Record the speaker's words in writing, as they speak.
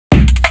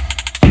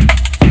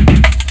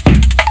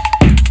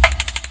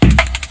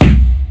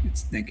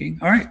thinking.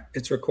 All right,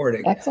 it's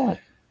recording. Excellent.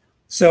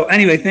 So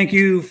anyway, thank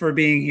you for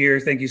being here.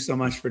 Thank you so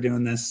much for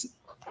doing this.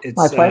 It's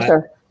my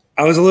pleasure.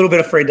 I was a little bit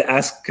afraid to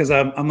ask because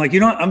I'm like, you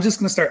know what? I'm just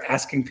going to start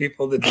asking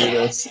people to do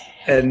this.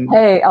 And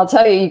hey, I'll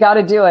tell you got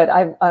to do it.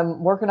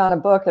 I'm working on a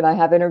book and I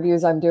have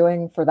interviews I'm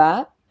doing for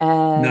that.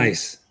 And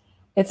nice.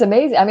 It's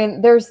amazing. I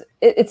mean,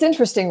 it's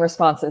interesting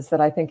responses that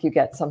I think you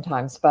get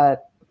sometimes,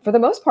 but for the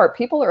most part,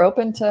 people are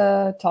open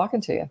to talking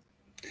to you.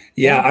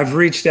 Yeah, I've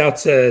reached out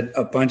to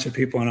a bunch of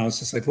people and I was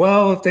just like,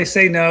 well, if they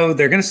say no,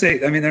 they're going to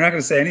say, I mean, they're not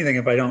going to say anything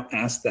if I don't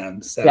ask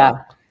them. So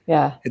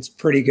yeah, it's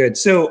pretty good.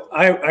 So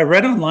I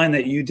read online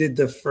that you did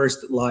the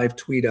first live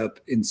tweet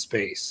up in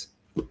space.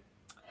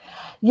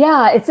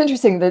 Yeah, it's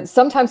interesting that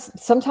sometimes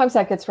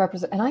that gets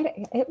represented,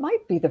 and it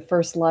might be the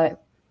first live.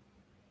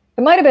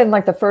 It might have been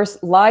like the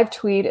first live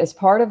tweet as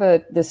part of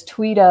this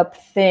tweet up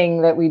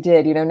thing that we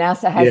did. You know,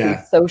 NASA has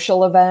these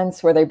social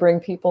events where they bring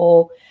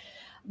people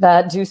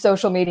that do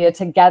social media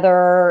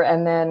together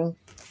and then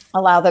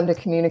allow them to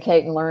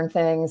communicate and learn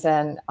things.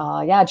 And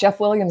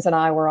Jeff Williams and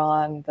I were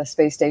on the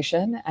space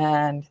station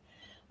and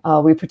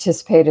we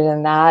participated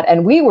in that.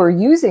 And we were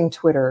using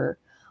Twitter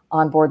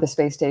on board the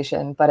space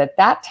station. But at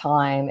that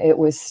time, it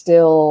was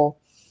still,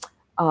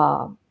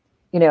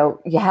 you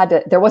know,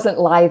 there wasn't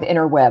live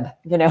interweb,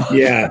 you know?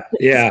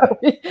 Yeah.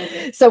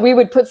 So we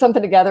would put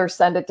something together,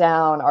 send it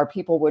down. Our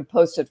people would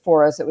post it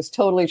for us. It was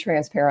totally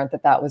transparent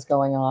that was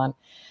going on.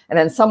 And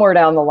then somewhere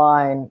down the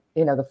line,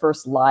 you know, the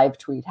first live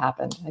tweet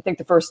happened. I think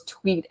the first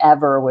tweet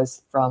ever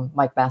was from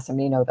Mike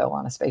Massimino, though,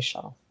 on a space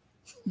shuttle.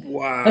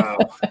 Wow.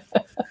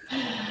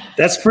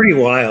 That's pretty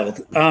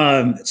wild.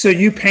 So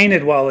you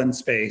painted while in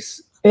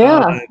space.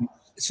 Yeah.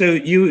 So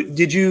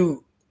did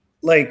you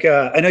like,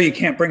 I know you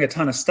can't bring a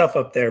ton of stuff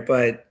up there,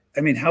 but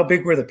I mean, how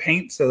big were the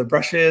paints or the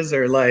brushes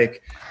or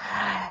like?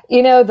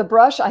 You know, the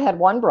brush, I had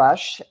one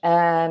brush,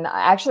 and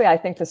actually I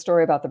think the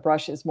story about the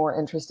brush is more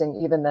interesting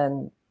even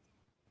than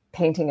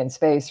painting in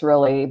space,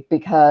 really,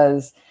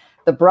 because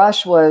the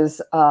brush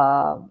was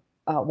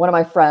one of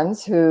my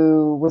friends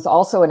who was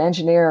also an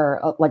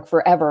engineer, like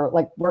forever,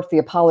 like worked the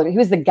Apollo. He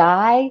was the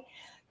guy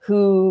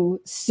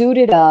who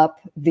suited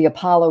up the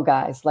Apollo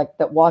guys, like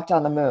that walked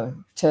on the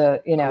moon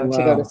to, you know, to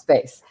go to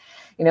space,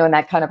 you know, in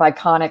that kind of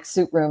iconic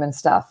suit room and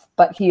stuff.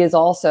 But he is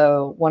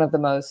also one of the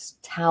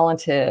most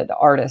talented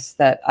artists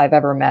that I've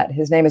ever met.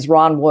 His name is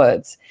Ron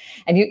Woods.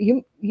 And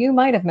you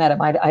might have met him.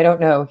 I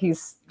don't know.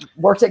 He's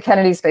worked at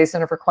Kennedy Space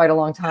Center for quite a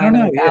long time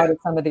and out at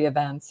some of the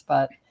events,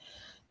 but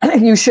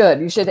you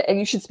should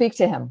speak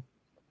to him.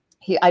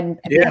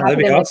 I'd be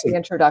happy to make the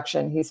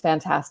introduction. He's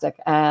fantastic.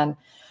 And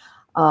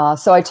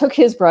so I took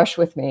his brush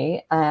with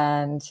me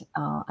and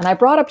I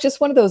brought up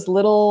just one of those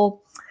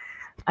little,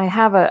 I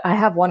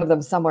have one of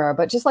them somewhere,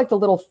 but just like the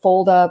little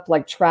fold up,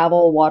 like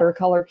travel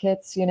watercolor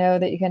kits, you know,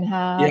 that you can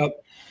have.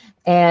 Yep.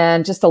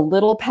 And just a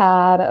little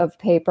pad of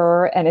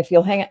paper. And if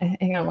you'll hang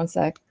on one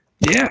sec.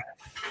 Yeah.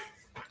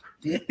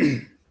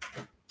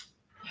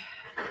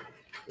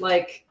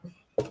 Like,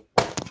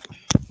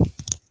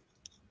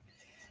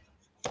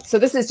 so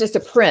this is just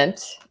a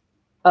print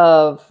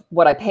of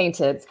what I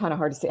painted. It's kind of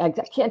hard to see. I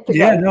can't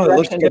figure out the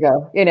direction to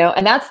go, you know,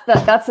 and that's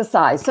the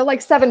size. So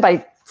like 7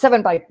 by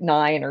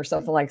 9 or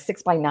something, like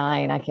 6 by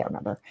 9. I can't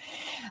remember,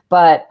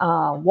 but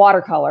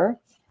watercolor.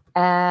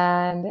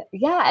 And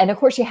and of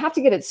course you have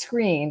to get it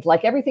screened.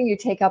 Like everything you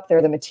take up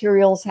there, the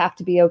materials have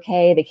to be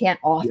okay. They can't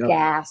off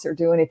gas or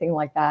do anything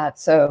like that.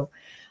 So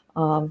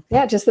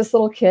just this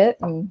little kit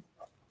and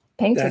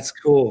paint. That's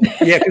cool.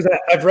 Yeah, because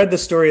I've read the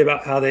story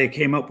about how they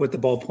came up with the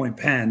ballpoint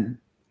pen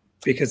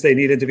because they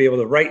needed to be able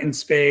to write in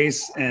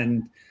space,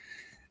 and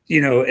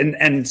you know,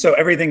 and so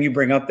everything you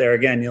bring up there,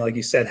 again, like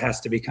you said,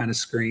 has to be kind of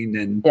screened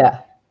and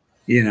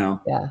you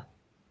know. Yeah.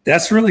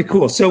 That's really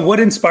cool. So what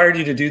inspired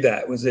you to do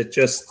that? Was it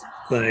just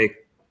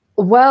like?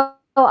 Well,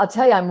 I'll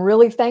tell you, I'm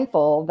really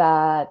thankful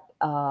that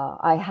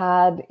I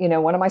had, you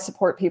know, one of my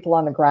support people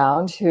on the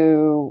ground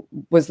who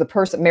was the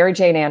person, Mary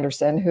Jane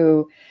Anderson,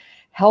 who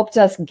helped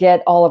us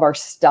get all of our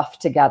stuff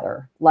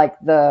together. Like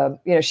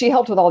she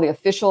helped with all the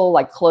official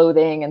like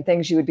clothing and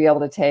things you would be able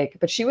to take.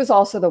 But she was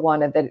also the one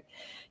that, you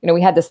know,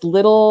 we had this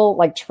little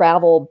like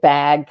travel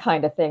bag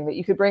kind of thing that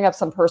you could bring up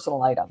some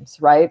personal items,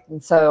 right?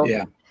 And so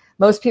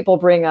most people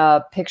bring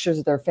up pictures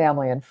of their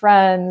family and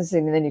friends,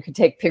 and then you could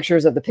take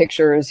pictures of the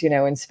pictures, you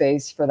know, in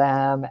space for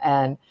them,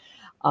 and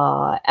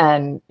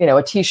you know,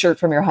 a T-shirt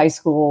from your high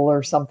school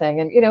or something,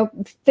 and you know,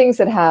 things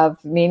that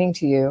have meaning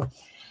to you.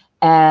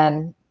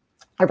 And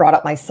I brought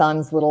up my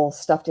son's little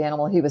stuffed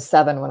animal. He was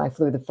 7 when I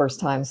flew the first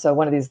time, so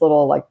one of these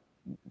little like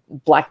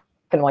black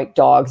and white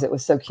dogs. It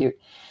was so cute,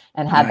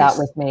 and had that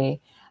with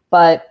me.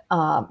 But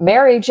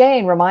Mary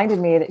Jane reminded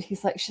me that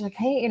she's like,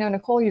 hey, you know,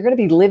 Nicole, you're going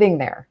to be living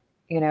there,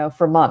 you know,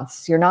 for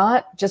months. You're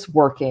not just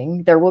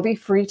working. There will be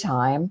free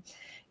time.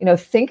 You know,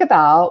 think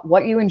about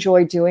what you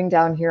enjoy doing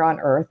down here on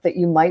Earth that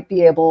you might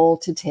be able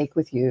to take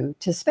with you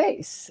to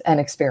space and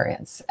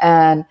experience.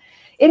 And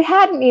it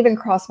hadn't even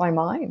crossed my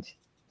mind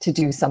to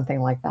do something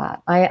like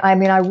that. I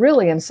mean, I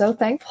really am so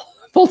thankful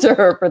grateful to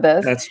her for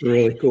this. That's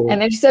really cool.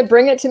 And then she said,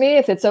 bring it to me.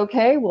 If it's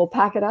okay, we'll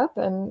pack it up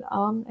and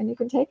you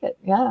can take it.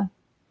 Yeah.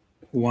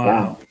 Wow.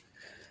 Yeah.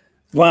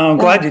 Wow. I'm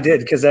glad you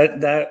did, because I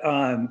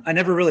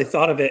never really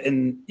thought of it.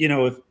 And, you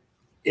know,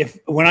 if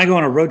when I go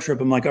on a road trip,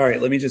 I'm like, all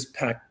right, let me just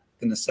pack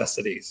the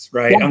necessities,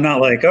 right? Yeah. I'm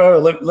not like, oh,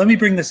 let me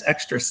bring this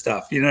extra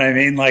stuff. You know what I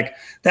mean? Like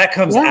that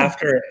comes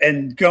after.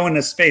 And going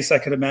to space, I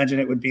could imagine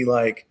it would be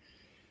like,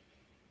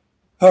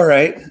 all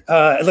right.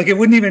 Like it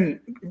wouldn't even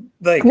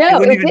like, no, it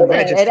wouldn't it even didn't.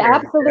 register. It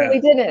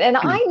absolutely didn't. And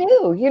I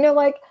knew, you know,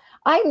 like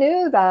I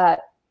knew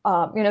that,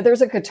 you know,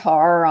 there's a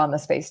guitar on the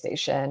space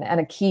station and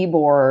a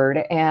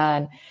keyboard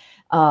and,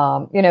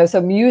 you know, so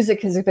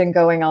music has been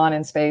going on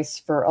in space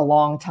for a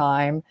long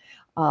time.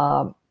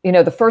 You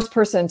know, the first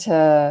person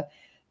to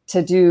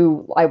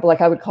do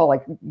like I would call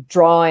like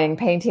drawing,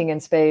 painting in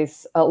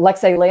space,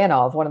 Alexei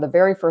Leonov, one of the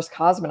very first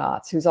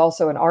cosmonauts, who's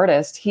also an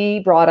artist, he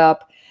brought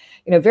up,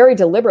 you know, very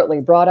deliberately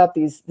brought up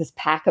this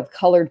pack of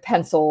colored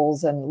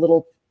pencils and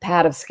little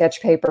pad of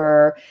sketch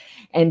paper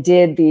and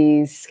did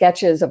these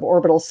sketches of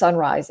orbital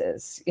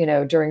sunrises, you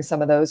know, during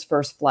some of those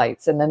first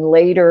flights. And then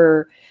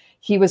later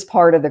he was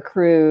part of the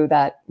crew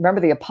that,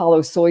 remember the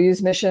Apollo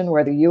Soyuz mission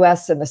where the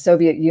US and the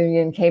Soviet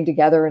Union came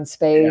together in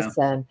space.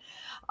 And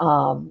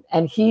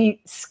he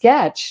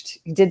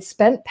did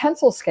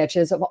pencil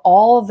sketches of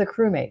all of the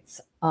crewmates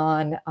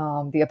on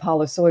the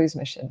Apollo Soyuz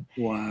mission.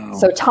 Wow.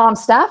 So Tom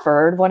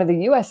Stafford, one of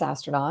the US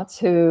astronauts,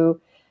 who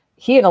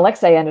he and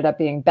Alexei ended up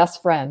being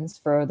best friends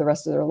for the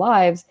rest of their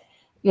lives,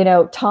 you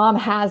know, Tom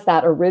has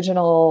that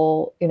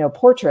original, you know,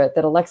 portrait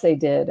that Alexei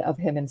did of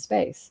him in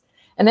space.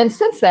 And then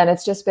since then,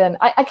 it's just been,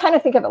 I kind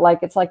of think of it like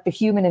it's like the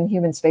human in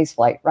human space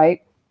flight,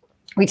 right?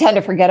 We tend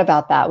to forget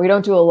about that. We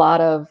don't do a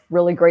lot of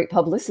really great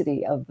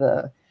publicity of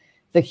the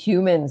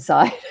human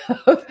side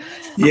of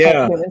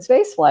human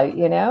space flight,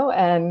 you know,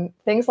 and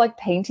things like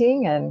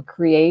painting and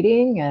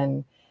creating.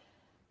 And,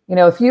 you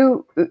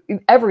know,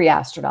 every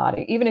astronaut,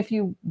 even if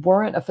you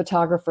weren't a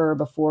photographer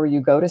before you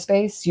go to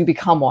space, you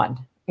become one,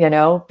 you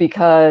know,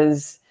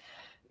 because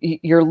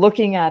you're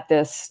looking at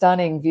this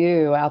stunning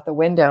view out the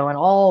window and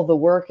all the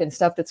work and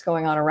stuff that's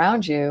going on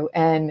around you.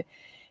 And,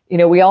 you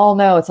know, we all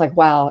know it's like,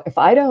 wow, if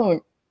I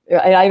know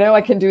I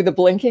can do the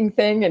blinking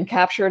thing and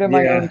capture it in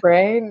my own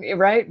brain,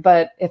 right?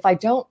 But if I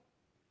don't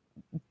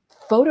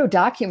photo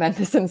document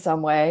this in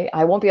some way,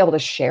 I won't be able to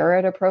share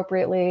it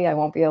appropriately. I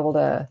won't be able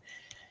to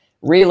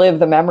relive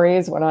the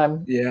memories when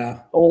I'm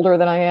older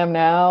than I am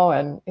now,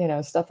 and, you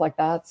know, stuff like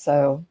that.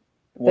 So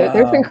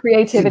there's been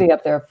creativity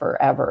up there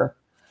forever.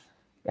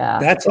 Yeah,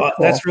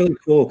 that's really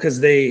cool, because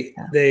they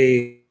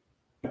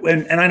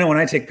and I know when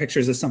I take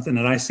pictures of something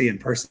that I see in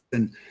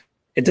person,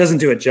 it doesn't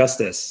do it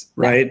justice,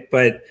 right?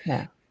 But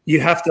you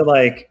have to,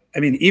 like, I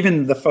mean,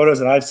 even the photos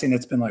that I've seen,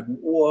 it's been like,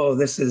 whoa,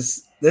 this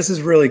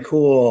is really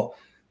cool.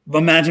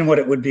 Imagine what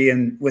it would be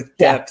with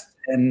depth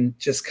and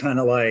just kind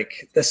of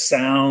like the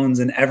sounds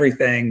and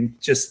everything.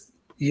 Just,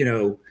 you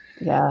know,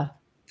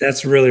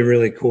 that's really,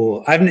 really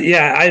cool. I've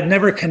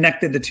never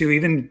connected the two.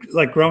 Even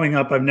like growing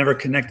up, I've never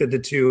connected the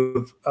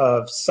two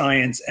of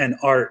science and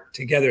art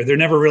together. They're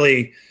never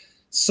really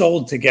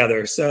sold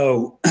together.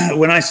 So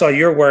when I saw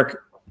your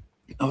work,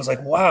 I was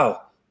like,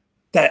 wow,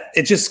 that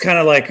it just kind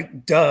of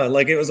like, duh.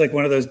 Like it was like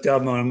one of those duh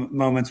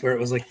moments where it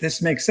was like,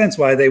 this makes sense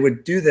why they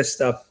would do this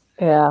stuff,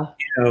 you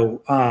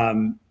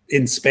know,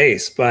 in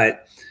space.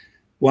 But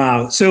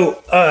wow.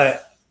 So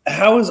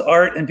how has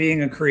art and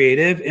being a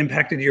creative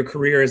impacted your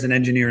career as an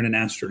engineer and an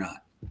astronaut?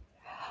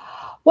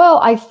 Well,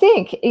 I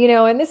think, you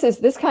know, and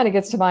this kind of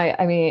gets to my,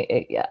 I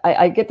mean,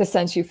 I get the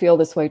sense you feel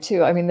this way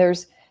too. I mean,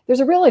 there's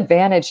a real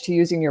advantage to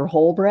using your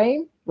whole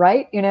brain,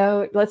 right? You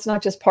know, let's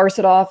not just parse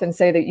it off and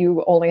say that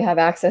you only have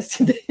access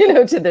to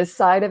to this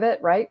side of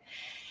it, right?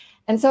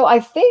 And so I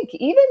think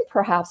even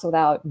perhaps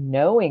without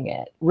knowing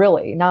it,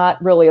 really,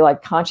 not really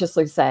like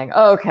consciously saying,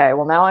 oh, okay,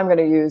 well, now I'm going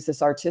to use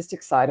this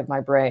artistic side of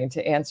my brain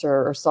to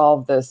answer or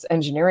solve this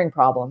engineering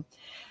problem.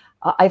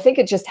 I think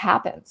it just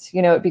happens,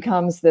 you know, it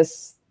becomes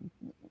this,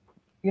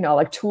 you know,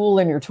 like tool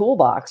in your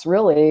toolbox,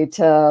 really,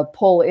 to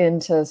pull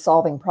into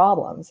solving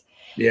problems.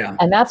 Yeah.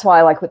 And that's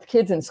why, like with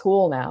kids in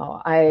school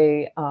now,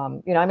 you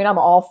know, I mean, I'm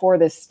all for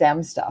this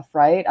STEM stuff,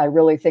 right? I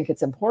really think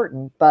it's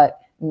important,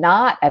 but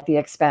not at the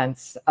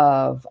expense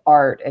of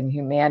art and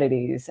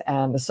humanities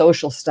and the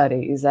social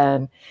studies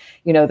and,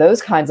 you know,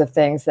 those kinds of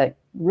things that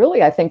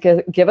really, I think,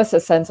 give us a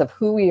sense of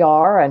who we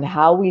are and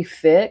how we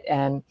fit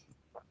and,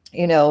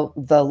 you know,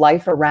 the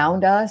life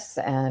around us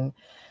and,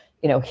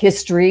 you know,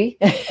 history.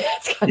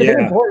 It's kind of an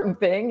important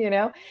thing, you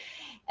know.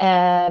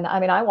 And I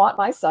mean, I want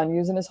my son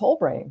using his whole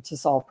brain to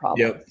solve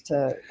problems.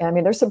 I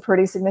mean, there's some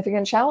pretty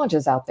significant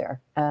challenges out there.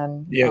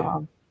 And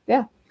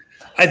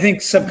I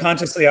think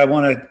subconsciously I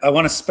want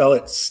to spell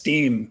it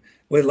STEAM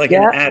with like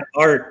an add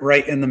art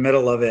right in the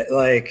middle of it.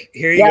 Like,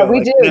 here you go. Yeah, we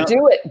like, do.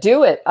 No.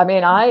 Do it. I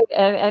mean,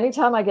 and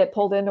anytime I get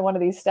pulled into one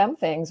of these STEM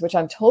things, which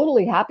I'm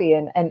totally happy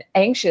and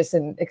anxious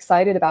and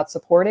excited about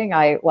supporting,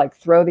 I like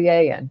throw the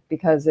A in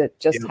because it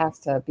just has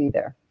to be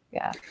there.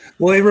 Yeah.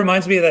 Well, it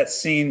reminds me of that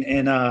scene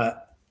in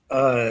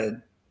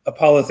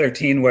Apollo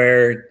 13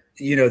 where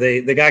you know,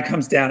 the guy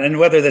comes down, and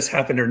whether this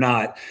happened or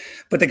not,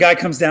 but the guy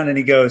comes down and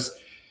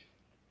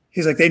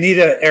he's like, they need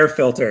an air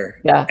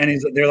filter. Yeah. And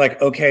they're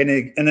like, okay.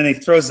 And then he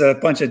throws a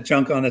bunch of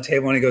junk on the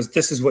table and he goes,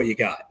 this is what you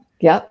got.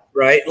 Yep.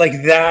 Right.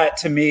 Like that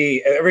to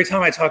me, every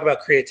time I talk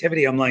about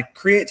creativity, I'm like,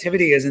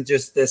 creativity isn't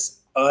just this,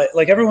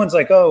 like everyone's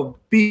like, oh,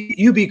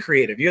 be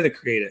creative. You're the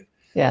creative.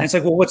 Yeah. And it's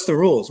like, well, what's the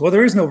rules? Well,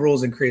 there is no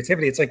rules in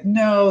creativity. It's like,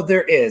 no,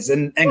 there is.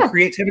 And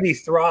creativity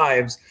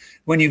thrives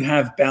when you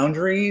have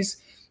boundaries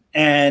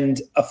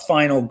and a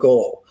final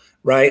goal.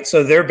 Right.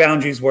 So their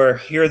boundaries were,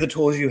 here are the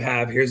tools you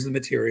have, here's the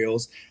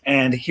materials,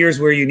 and here's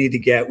where you need to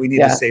get. We need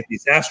to save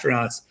these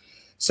astronauts.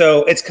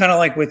 So it's kind of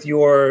like with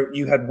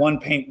you had one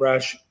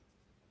paintbrush,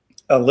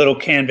 a little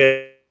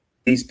canvas,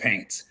 these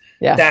paints.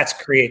 Yeah. That's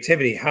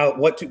creativity.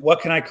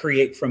 What can I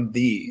create from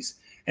these?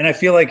 And I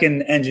feel like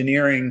in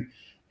engineering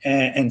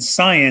and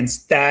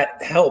science,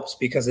 that helps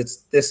because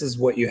this is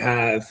what you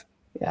have.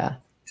 Yeah.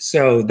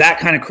 So that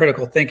kind of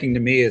critical thinking to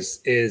me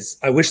is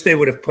I wish they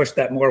would have pushed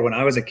that more when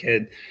I was a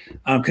kid,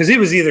 because it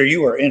was either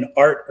you were in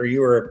art or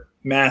you were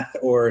math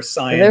or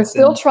science. And they're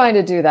still trying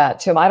to do that,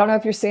 Tim. I don't know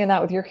if you're seeing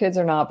that with your kids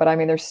or not, but I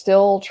mean, they're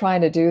still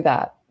trying to do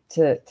that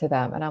to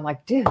them. And I'm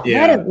like, dude,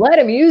 let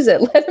him use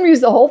it. Let him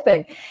use the whole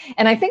thing.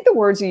 And I think the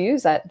words you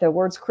use, the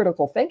words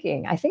critical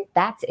thinking, I think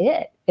that's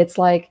it. It's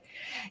like,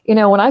 you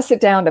know, when I sit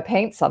down to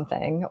paint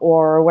something,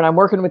 or when I'm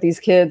working with these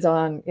kids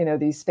on, you know,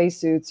 these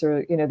spacesuits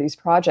or, you know, these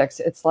projects,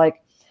 it's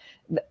like,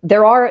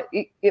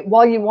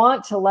 while you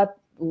want to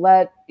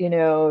let you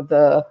know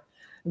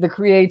the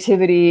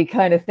creativity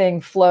kind of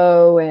thing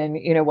flow, and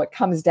you know what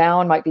comes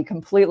down might be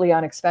completely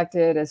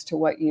unexpected as to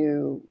what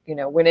you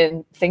know went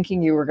in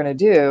thinking you were going to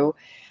do.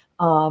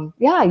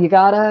 You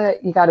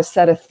gotta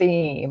set a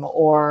theme,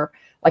 or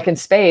like in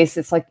space,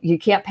 it's like you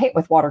can't paint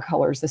with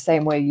watercolors the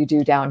same way you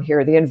do down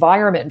here. The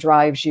environment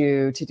drives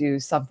you to do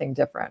something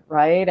different,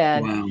 right?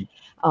 And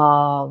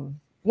I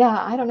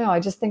don't know. I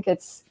just think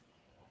it's.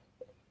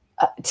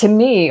 To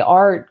me,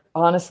 art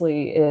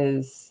honestly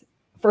is,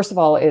 first of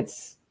all,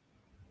 it's,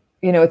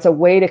 you know, it's a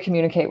way to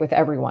communicate with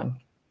everyone,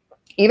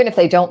 even if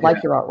they don't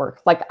like your artwork.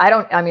 Like,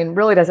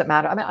 really doesn't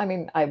matter. I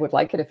mean, I would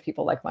like it if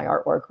people like my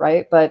artwork,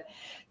 right? But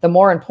the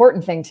more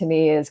important thing to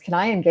me is, can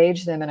I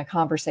engage them in a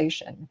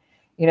conversation,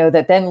 you know,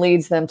 that then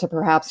leads them to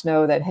perhaps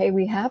know that, hey,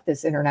 we have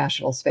this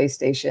International Space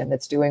Station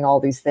that's doing all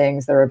these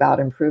things that are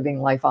about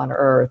improving life on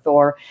Earth,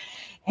 or,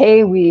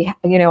 hey,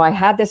 I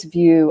had this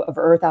view of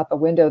Earth out the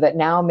window that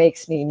now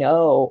makes me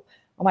know,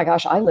 oh my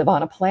gosh, I live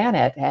on a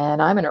planet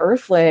and I'm an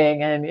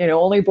Earthling, and, you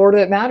know, only border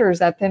that matters,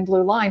 that thin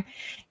blue line.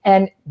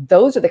 And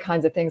those are the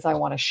kinds of things I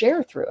want to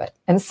share through it.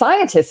 And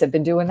scientists have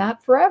been doing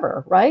that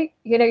forever, right?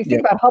 You know, you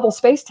think about Hubble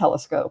Space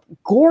Telescope,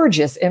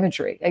 gorgeous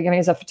imagery. I mean,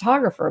 as a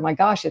photographer, my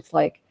gosh, it's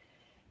like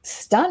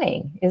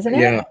stunning, isn't it?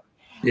 Yeah.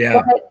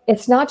 Yeah. But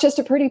it's not just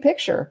a pretty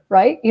picture,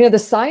 right? You know, the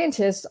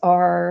scientists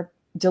are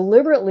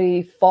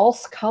deliberately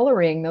false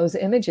coloring those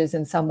images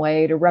in some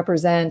way to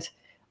represent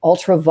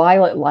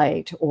ultraviolet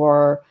light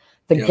or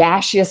the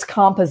gaseous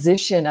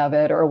composition of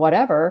it or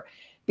whatever,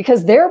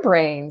 because their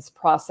brains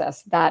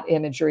process that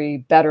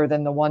imagery better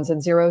than the ones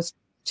and zeros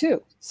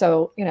too.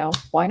 So, you know,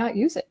 why not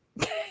use it?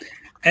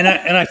 And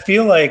I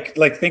feel like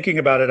thinking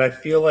about it, I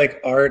feel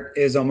like art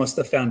is almost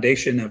the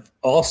foundation of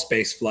all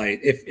space flight.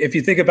 If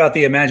you think about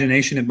the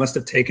imagination it must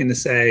have taken to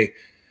say,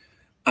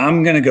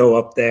 I'm going to go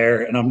up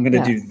there and I'm going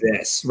to do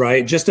this,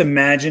 right? Just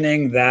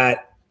imagining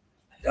that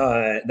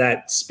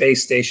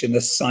space station,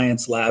 the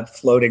science lab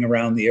floating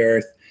around the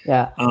Earth,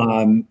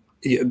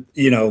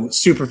 you know,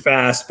 super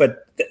fast,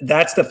 but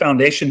that's the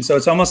foundation. So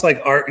it's almost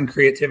like art and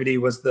creativity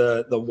was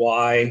the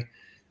why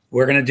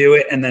we're going to do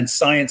it. And then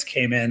science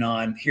came in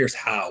on, here's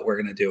how we're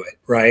going to do it.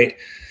 Right.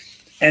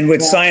 And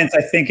with science,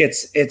 I think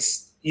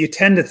you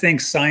tend to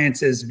think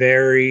science is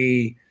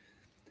very,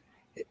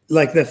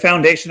 like the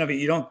foundation of it.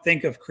 You don't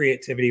think of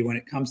creativity when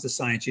it comes to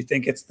science. You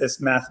think it's this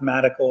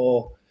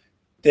mathematical,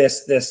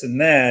 this, and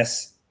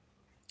this.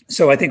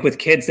 So I think with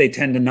kids, they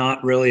tend to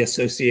not really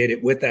associate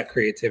it with that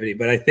creativity,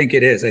 but I think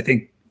it is. I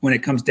think when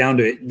it comes down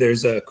to it,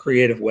 there's a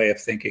creative way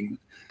of thinking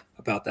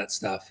about that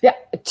stuff. Yeah,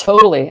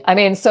 totally. I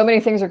mean, so many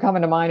things are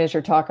coming to mind as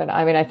you're talking.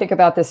 I mean, I think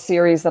about this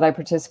series that I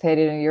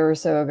participated in a year or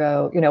so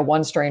ago, you know,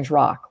 One Strange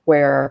Rock,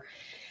 where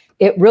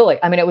it really,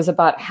 I mean, it was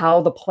about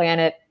how the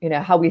planet, you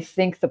know, how we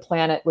think the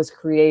planet was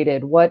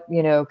created, what,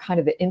 you know, kind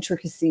of the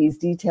intricacies,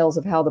 details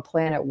of how the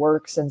planet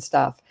works and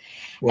stuff.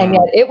 Wow. And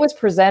yet it was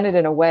presented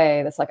in a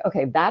way that's like,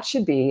 okay, that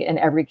should be in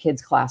every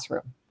kid's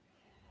classroom.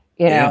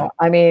 You know,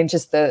 I mean,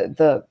 just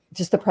the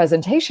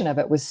presentation of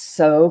it was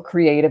so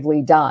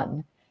creatively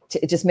done.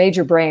 It just made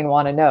your brain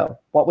want to know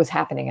what was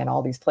happening in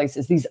all these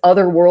places, these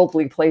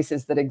otherworldly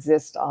places that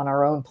exist on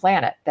our own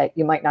planet that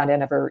you might not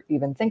ever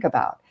even think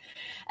about.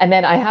 And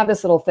then I have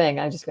this little thing.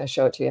 I'm just going to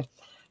show it to you.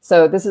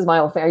 So this is my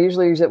little thing. I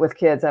usually use it with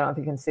kids. I don't know if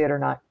you can see it or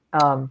not.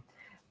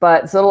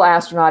 But this little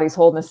astronaut, he's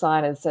holding a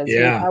sign and it says,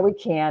 here's how we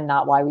can,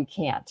 not why we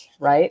can't.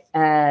 Right.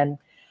 And,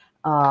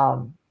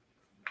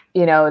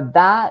 you know,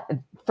 that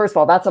first of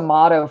all, that's a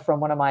motto from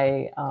one of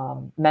my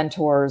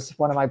mentors,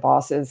 one of my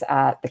bosses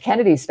at the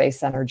Kennedy Space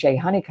Center, Jay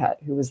Honeycutt,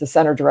 who was the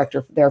center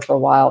director there for a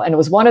while. And it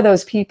was one of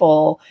those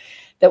people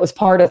that was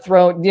part of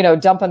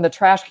dumping the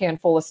trash can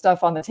full of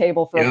stuff on the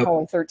table for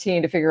Apollo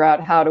 13 to figure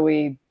out how do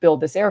we build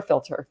this air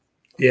filter.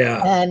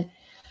 Yeah. And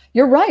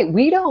you're right.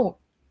 We don't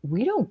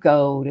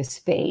go to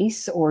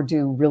space or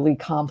do really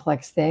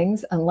complex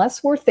things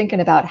unless we're thinking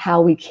about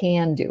how we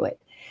can do it.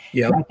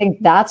 Yeah. I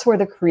think that's where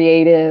the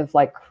creative,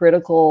 like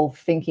critical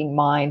thinking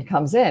mind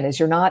comes in, is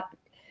you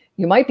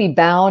might be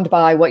bound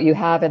by what you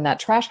have in that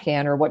trash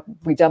can or what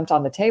we dumped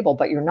on the table,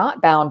 but you're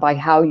not bound by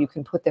how you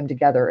can put them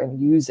together and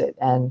use it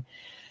and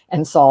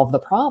solve the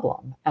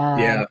problem.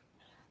 And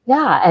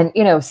and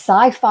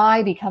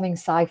sci-fi becoming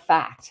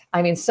sci-fact.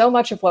 I mean, so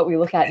much of what we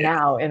look at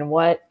now and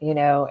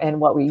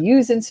what we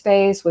use in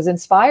space was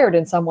inspired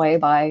in some way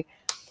by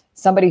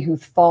somebody who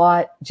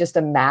thought just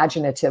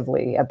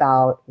imaginatively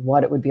about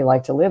what it would be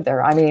like to live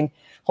there. I mean,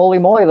 holy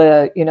moly,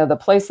 the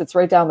place that's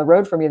right down the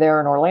road from you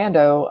there in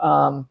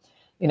Orlando,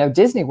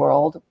 Disney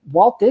World,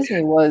 Walt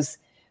Disney was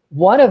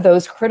one of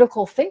those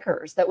critical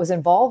thinkers that was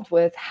involved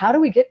with how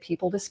do we get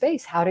people to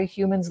space? How do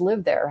humans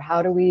live there?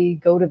 How do we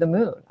go to the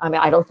moon? I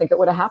mean, I don't think it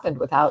would have happened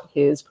without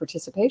his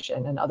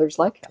participation and others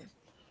like him.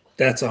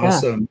 That's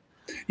awesome.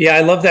 Yeah,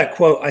 I love that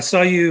quote. I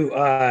saw you,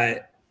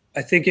 I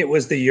think it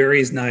was the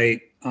Yuri's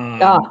Night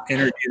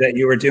interview that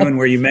you were doing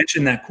where you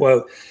mentioned that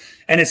quote.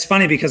 And it's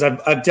funny because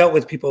I've dealt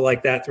with people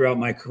like that throughout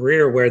my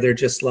career where they're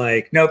just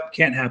like, nope,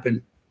 can't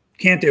happen.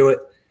 Can't do it.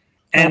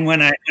 And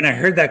when I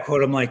heard that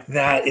quote, I'm like,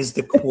 that is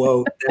the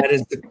quote. That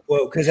is the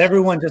quote. Because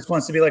everyone just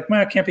wants to be like,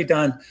 well, it can't be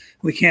done.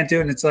 We can't do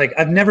it. And it's like,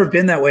 I've never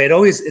been that way.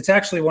 It's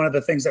actually one of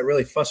the things that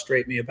really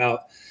frustrate me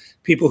about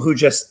people who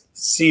just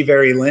see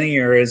very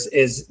linear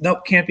is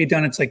nope, can't be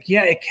done. It's like,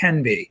 yeah, it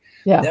can be.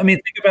 Yeah. I mean,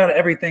 think about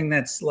everything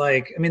that's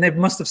like, I mean, they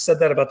must have said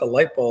that about the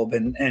light bulb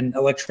and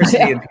electricity.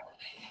 Yeah. And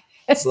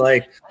it's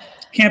like,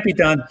 can't be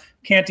done.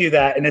 Can't do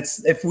that. And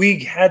if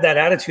we had that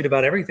attitude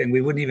about everything,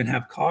 we wouldn't even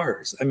have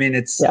cars. I mean,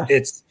 it's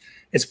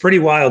pretty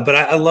wild, but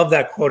I love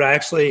that quote. I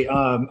actually,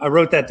 I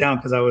wrote that down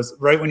because I was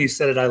right when you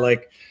said it. I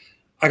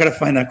got to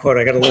find that quote.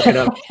 I got to look it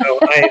up. So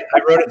I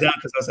wrote it down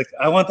because I was like,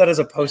 I want that as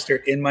a poster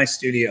in my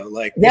studio.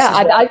 Like,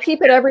 I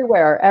keep it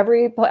everywhere.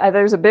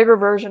 There's a bigger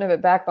version of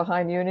it back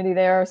behind Unity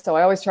there. So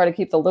I always try to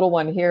keep the little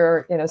one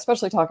here,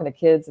 especially talking to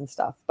kids and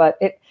stuff, but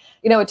it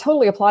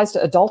totally applies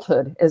to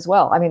adulthood as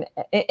well. I mean,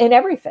 in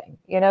everything,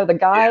 the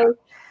guy,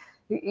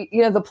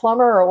 the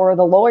plumber or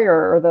the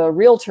lawyer or the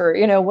realtor,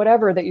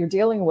 whatever that you're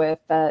dealing with,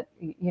 that,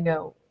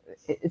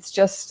 it's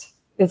just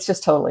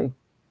totally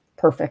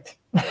perfect.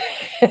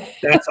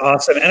 That's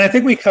awesome. And I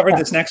think we covered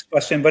this next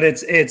question, but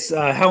it's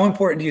how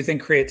important do you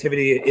think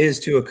creativity is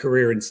to a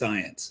career in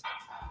science?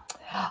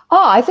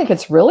 Oh, I think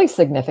it's really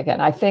significant.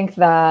 I think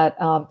that,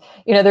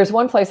 there's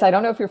one place, I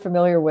don't know if you're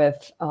familiar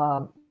with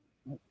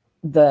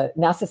the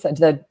NASA,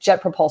 the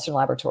Jet Propulsion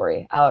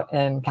Laboratory out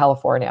in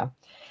California.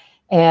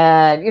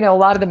 And, a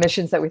lot of the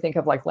missions that we think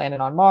of, like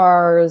landing on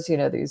Mars,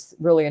 these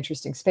really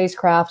interesting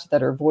spacecraft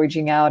that are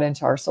voyaging out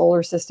into our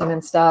solar system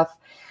and stuff.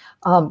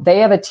 They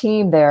have a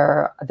team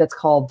there that's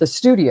called the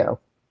Studio,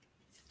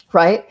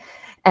 right?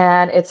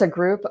 And it's a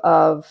group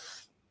of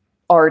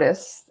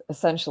artists,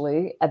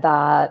 essentially,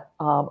 that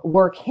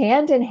work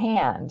hand in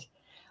hand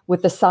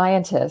with the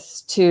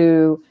scientists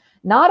to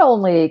not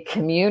only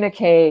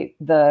communicate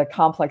the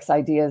complex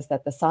ideas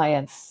that the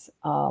science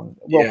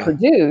will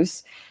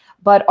produce,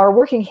 but are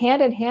working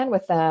hand in hand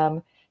with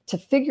them to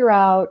figure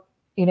out,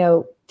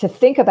 to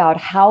think about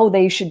how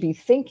they should be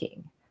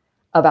thinking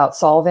about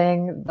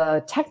solving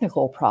the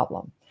technical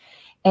problem.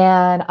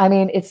 And I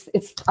mean,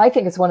 I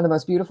think it's one of the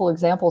most beautiful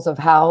examples of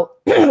how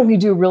we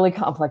do really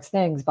complex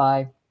things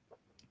by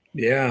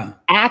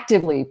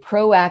proactively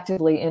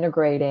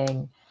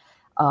integrating,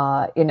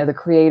 the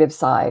creative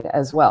side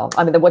as well.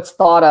 I mean, what's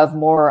thought of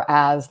more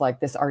as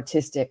like this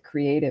artistic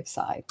creative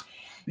side.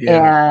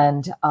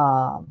 And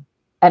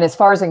as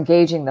far as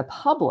engaging the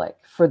public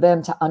for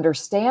them to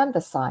understand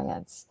the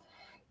science,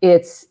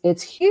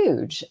 it's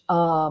huge.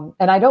 And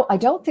I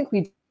don't think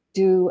we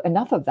do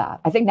enough of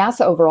that. I think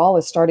NASA overall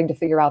is starting to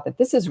figure out that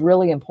this is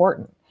really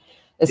important,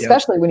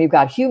 especially when you've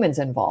got humans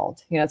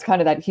involved. It's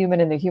kind of that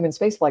human in the human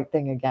spaceflight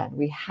thing again.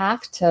 We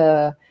have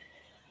to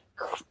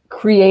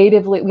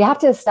we have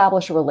to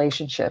establish a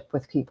relationship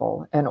with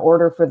people in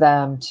order for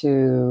them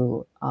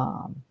to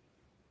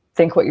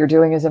think what you're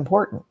doing is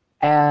important.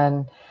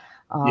 And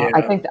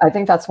I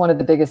think that's one of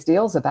the biggest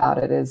deals about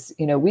it is,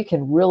 we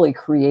can really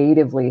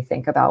creatively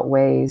think about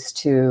ways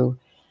to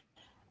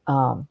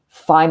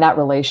find that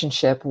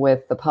relationship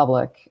with the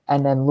public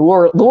and then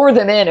lure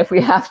them in if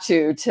we have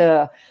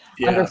to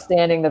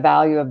understanding the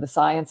value of the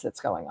science that's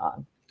going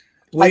on.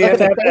 Well, I look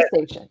at the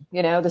space station,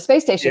 the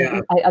space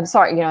station, I'm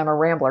sorry, I'm a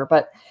rambler,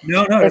 but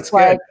no, it's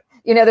like,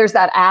 there's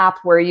that app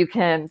where you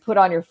can put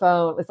on your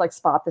phone, it's like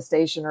Spot the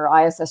Station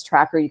or ISS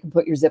Tracker. You can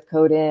put your zip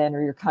code in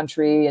or your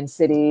country and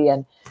city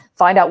and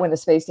find out when the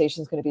space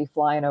station is going to be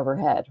flying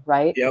overhead,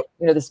 right? Yep.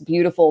 This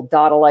beautiful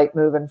dot of light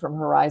moving from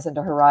horizon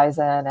to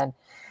horizon.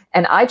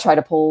 And I try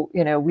to pull,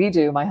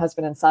 my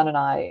husband and son and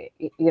I,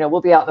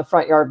 we'll be out in the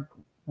front yard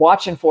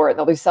watching for it.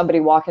 There'll be somebody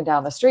walking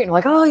down the street and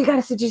like, oh,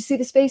 did you see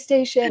the space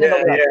station? And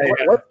they'll be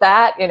like, what's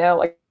that?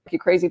 Like, you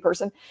crazy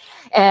person.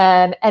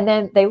 And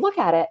then they look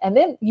at it, and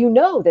then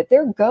that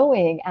they're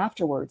going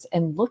afterwards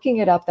and looking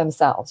it up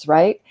themselves,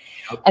 right?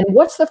 Yep. And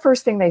what's the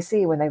first thing they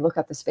see when they look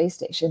up the space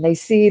station? They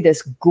see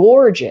this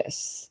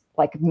gorgeous,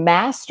 like,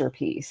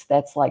 masterpiece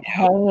that's like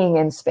hanging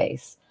in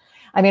space.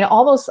 I mean,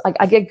 almost like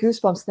I get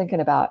goosebumps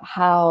thinking about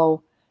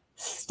how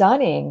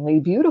stunningly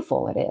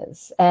beautiful it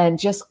is, and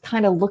just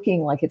kind of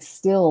looking like it's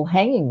still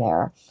hanging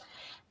there.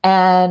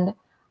 And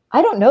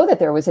I don't know that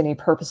there was any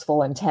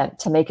purposeful intent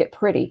to make it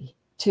pretty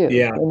too,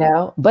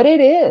 but it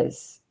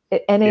is.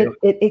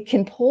 It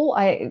can pull.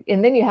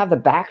 And then you have the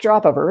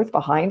backdrop of Earth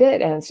behind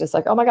it, and it's just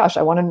like, oh my gosh,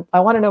 I want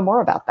to know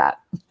more about that.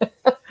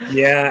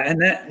 Yeah,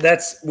 and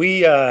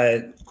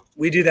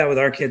we do that with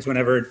our kids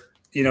whenever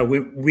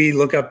we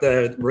look up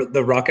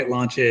the rocket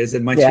launches,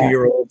 and my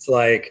 2-year-old's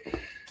like,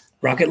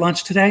 rocket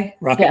launch today,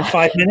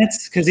 5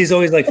 minutes, because he's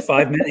always like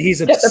 5 minutes.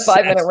 He's obsessed the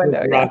 5-minute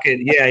window. Rocket,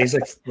 he's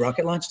like,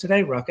 rocket launch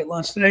today,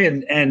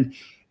 and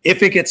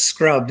if it gets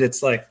scrubbed,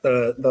 it's like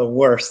the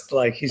worst.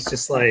 Like, he's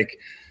just like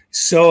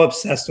so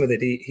obsessed with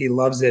it. He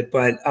loves it.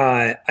 But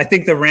I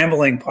think the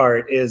rambling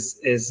part is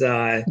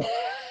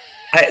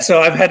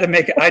so I've had to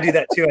make it. I do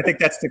that too. I think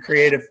that's the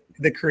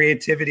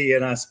creativity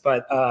in us.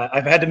 But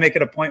I've had to make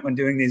it a point when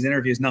doing these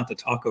interviews not to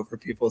talk over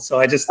people. So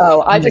I just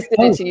did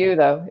it to you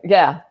though.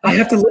 Yeah, I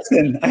have to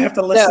listen.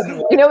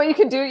 No, you know what you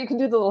can do? You can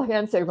do the little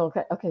hand signal.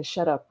 Okay,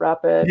 shut up, wrap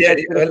it.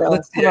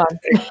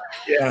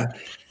 Yeah.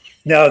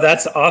 No,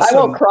 that's awesome. I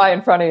won't cry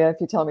in front of you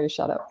if you tell me to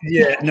shut up.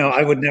 Yeah, no,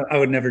 I would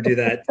never do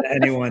that to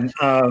anyone.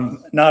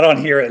 Not on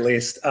here, at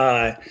least.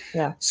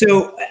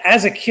 So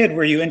as a kid,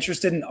 were you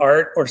interested in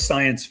art or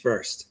science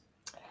first?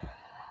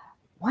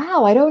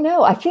 Wow, I don't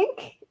know. I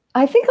think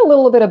a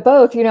little bit of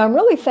both. I'm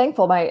really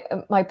thankful.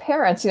 My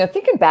parents,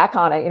 thinking back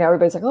on it,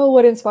 everybody's like, oh,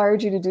 what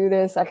inspired you to do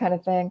this? That kind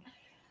of thing.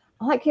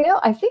 I'm like,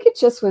 I think it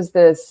just was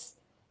this,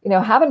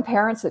 having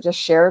parents that just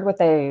shared what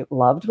they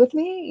loved with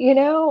me,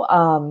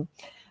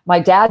 My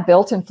dad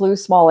built and flew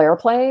small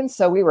airplanes,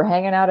 so we were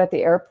hanging out at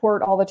the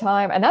airport all the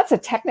time. And that's a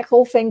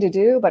technical thing to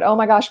do, but oh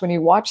my gosh, when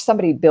you watch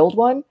somebody build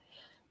one,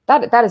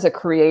 that is a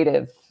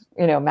creative,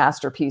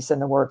 masterpiece in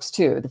the works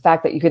too. The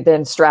fact that you could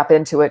then strap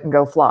into it and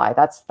go fly,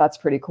 that's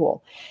pretty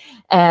cool.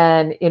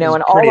 And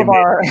and all of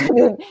our,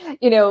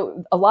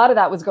 a lot of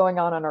that was going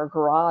on in our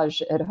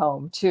garage at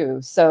home too.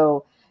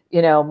 So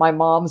my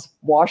mom's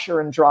washer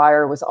and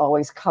dryer was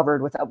always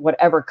covered with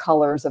whatever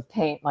colors of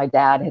paint my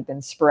dad had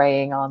been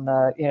spraying on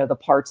the, the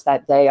parts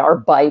that day. Our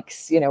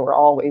bikes, were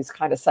always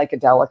kind of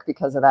psychedelic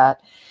because of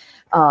that.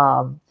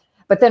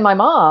 But then my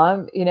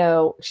mom,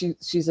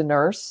 she's a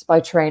nurse by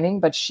training,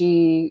 but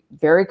she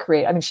very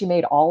creative. I mean, she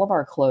made all of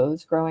our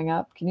clothes growing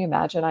up. Can you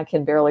imagine? I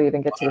can barely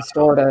even get to the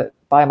store to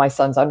buy my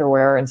son's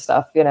underwear and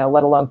stuff,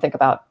 let alone think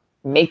about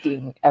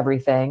making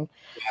everything.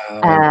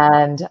 Wow.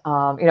 And,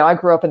 I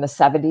grew up in the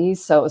 70s,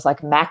 so it was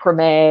like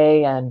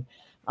macrame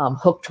and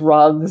hooked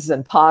rugs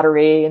and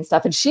pottery and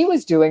stuff. And she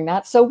was doing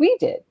that. So we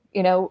did,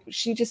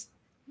 she just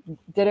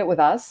did it with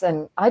us.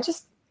 And I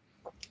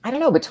don't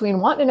know,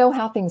 between wanting to know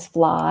how things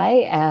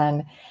fly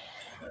and,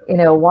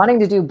 wanting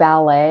to do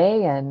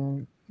ballet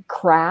and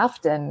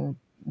craft and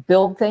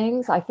build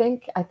things, I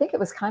think it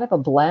was kind of a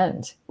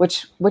blend,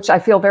 which I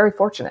feel very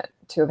fortunate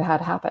to have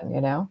had happen,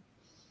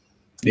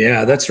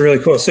 Yeah, that's really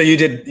cool. So you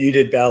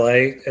did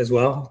ballet as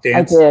well?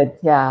 Dance? I did,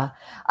 yeah.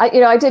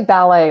 I did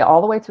ballet all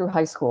the way through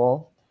high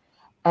school,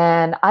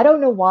 and I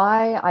don't know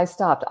why I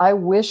stopped. I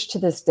wish to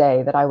this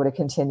day that I would have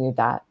continued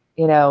that,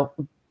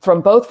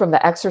 from the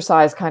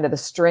exercise, kind of the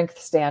strength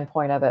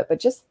standpoint of it, but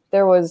just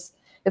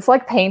it's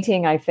like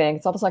painting, I think.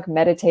 It's almost like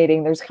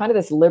meditating. There's kind of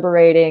this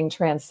liberating,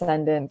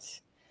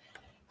 transcendent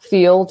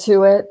feel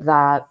to it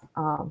that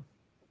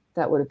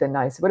would have been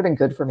nice. It would have been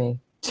good for me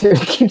to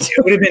keep doing.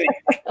 It would have been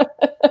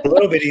a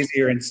little bit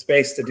easier in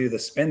space to do the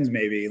spins,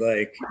 maybe.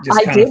 Like,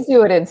 I did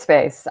do it in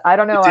space. I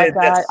don't know.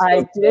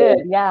 I did.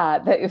 Yeah.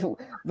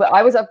 But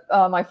I was up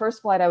my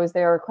first flight. I was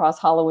there across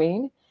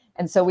Halloween,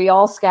 and so we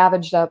all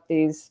scavenged up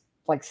these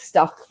like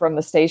stuff from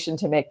the station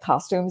to make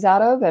costumes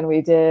out of, and we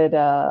did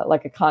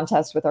like a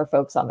contest with our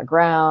folks on the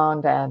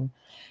ground and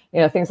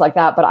things like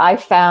that. But I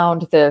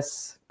found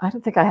this. I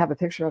don't think I have a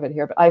picture of it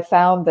here, but I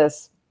found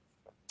this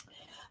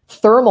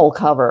thermal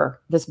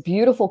cover, this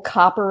beautiful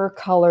copper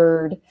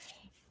colored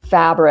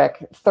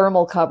fabric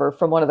thermal cover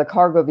from one of the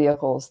cargo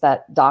vehicles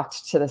that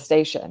docked to the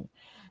station.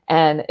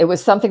 And it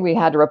was something we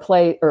had to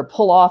replace or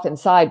pull off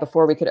inside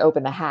before we could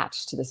open the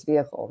hatch to this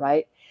vehicle,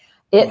 right?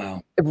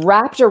 It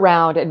wrapped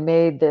around and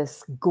made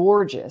this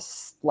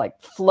gorgeous, like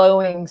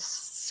flowing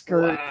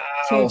skirt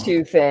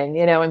tutu thing,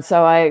 and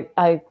so I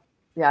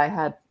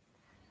had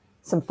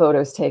some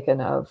photos taken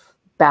of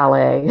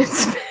ballet.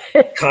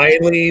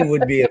 Kylie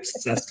would be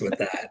obsessed with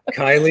that.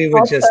 Kylie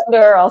would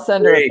I'll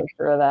send her a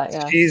picture of that.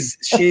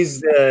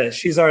 Yeah.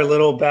 She's our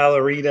little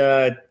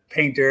ballerina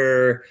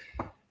painter.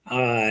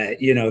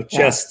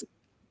 Just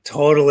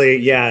totally.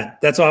 Yeah.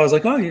 That's why I was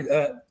like,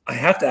 I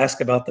have to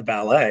ask about the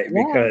ballet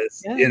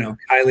because, yeah. you know,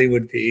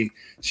 Kylie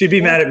she'd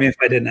be mad at me if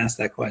I didn't ask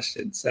that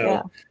question.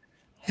 So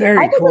I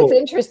think cool. what's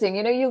interesting,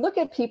 you know, you look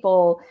at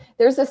people,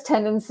 there's this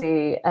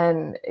tendency,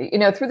 and, you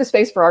know, through the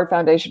Space for Art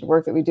Foundation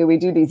work that we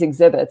do these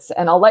exhibits.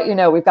 And I'll let you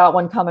know, we've got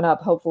one coming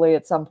up, hopefully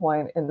at some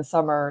point in the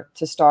summer,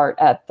 to start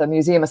at the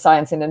Museum of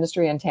Science and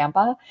Industry in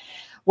Tampa,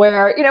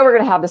 where, you know, we're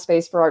going to have the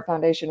Space for Art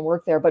Foundation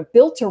work there, but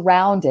built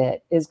around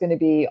it is going to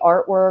be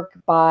artwork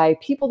by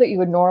people that you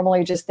would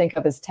normally just think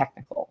of as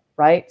technical,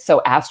 right?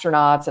 So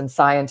astronauts and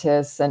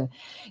scientists and,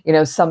 you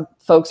know, some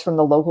folks from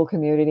the local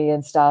community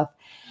and stuff.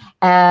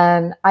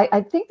 And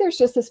I think there's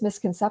just this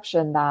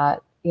misconception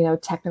that, you know,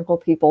 technical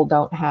people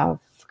don't have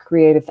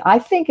creative. I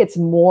think it's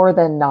more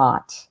than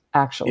not,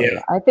 actually.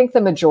 I think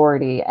the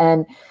majority.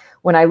 And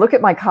when I look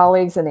at my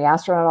colleagues in the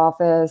astronaut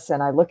office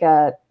and I look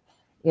at,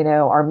 you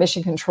know, our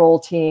mission control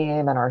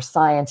team and our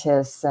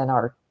scientists and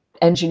our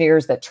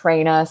engineers that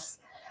train us,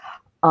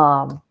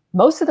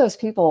 most of those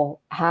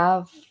people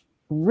have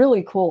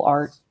really cool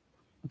art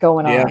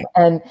going on.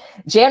 And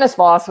Janice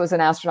Voss was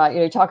an astronaut. You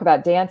know, you talk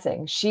about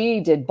dancing.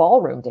 She did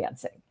ballroom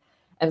dancing.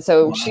 And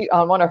so she,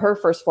 on one of her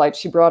first flights,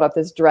 she brought up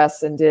this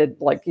dress and did,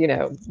 like, you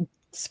know,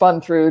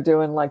 spun through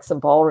doing like some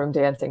ballroom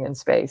dancing in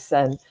space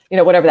and, you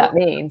know, whatever that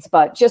means,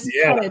 but just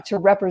kind of to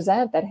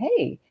represent that,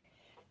 hey,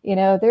 you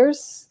know,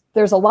 there's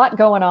a lot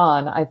going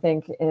on, I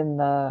think,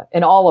 in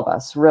all of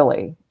us,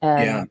 really.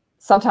 And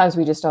sometimes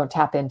we just don't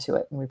tap into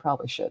it, and we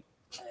probably should.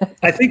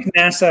 I think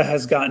NASA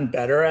has gotten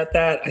better at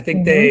that. I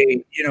think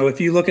they, you know,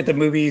 if you look at the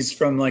movies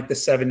from like the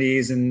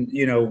 70s and,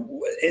 you know,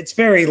 it's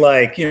very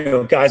like, you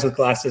know, guys with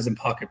glasses and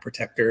pocket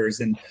protectors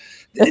and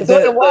that's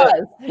what it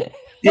was.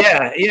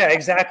 Yeah,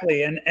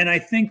 exactly. And I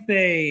think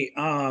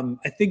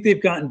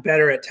they've gotten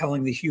better at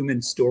telling the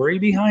human story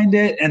behind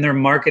it, and their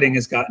marketing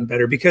has gotten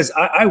better because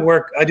I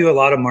do a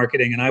lot of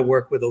marketing, and I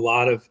work with a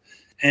lot of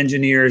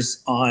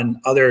engineers on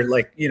other,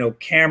 like, you know,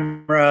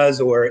 cameras,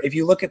 or if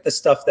you look at the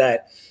stuff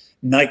that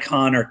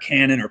Nikon or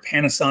Canon or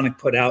Panasonic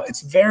put out,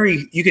 it's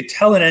very, you could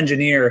tell an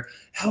engineer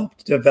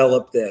helped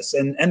develop this,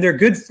 and they're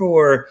good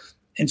for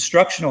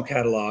instructional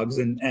catalogs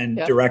and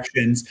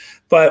directions.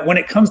 But when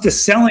it comes to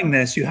selling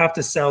this, you have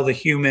to sell the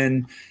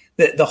human,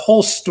 the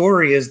whole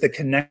story is the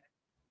connect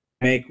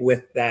make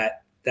with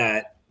that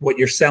what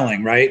you're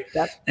selling, right?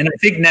 And I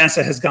think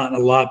NASA has gotten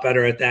a lot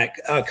better at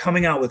that,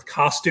 coming out with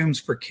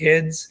costumes for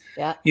kids,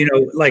 you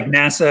know, like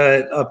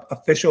NASA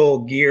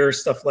official gear,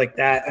 stuff like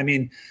that. I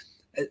mean,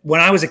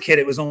 when I was a kid,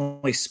 it was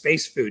only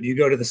space food. You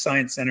go to the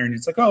science center and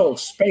it's like, oh,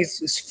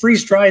 space,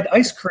 freeze-dried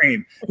ice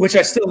cream, which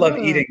I still love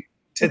eating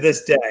to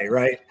this day,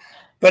 right?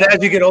 But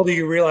as you get older,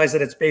 you realize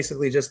that it's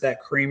basically just that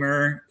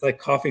creamer, like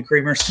coffee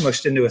creamer,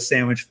 smushed into a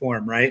sandwich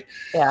form, right?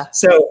 Yeah.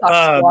 So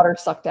water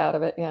sucked out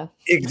of it. Yeah.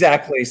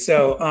 Exactly.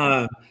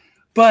 So,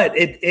 but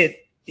it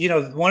you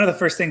know, one of the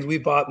first things we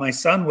bought my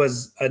son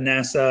was a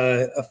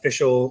NASA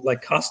official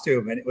like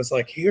costume, and it was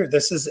like, here,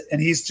 this is,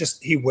 and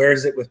he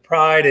wears it with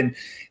pride, and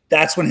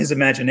that's when his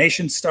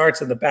imagination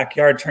starts, and the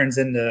backyard turns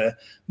into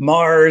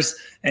Mars,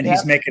 and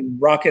he's making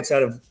rockets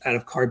out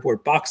of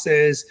cardboard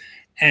boxes,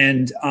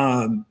 and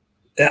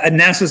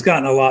NASA's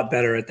gotten a lot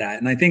better at that.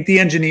 And I think the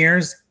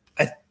engineers,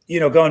 you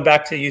know, going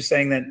back to you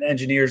saying that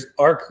engineers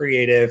are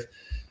creative,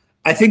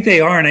 I think they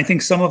are, and I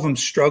think some of them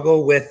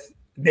struggle with,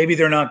 maybe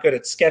they're not good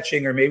at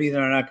sketching, or maybe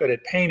they're not good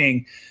at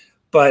painting.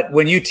 But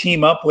when you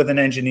team up with an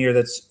engineer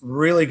that's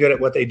really good at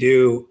what they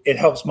do, it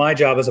helps my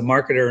job as a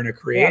marketer and a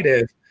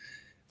creative,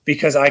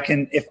 because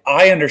if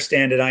I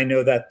understand it, I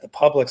know that the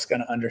public's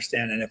going to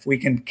understand. And if we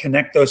can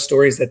connect those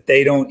stories that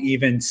they don't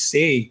even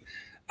see,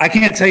 I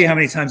can't tell you how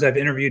many times I've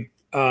interviewed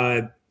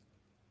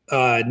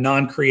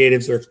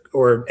non-creatives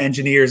or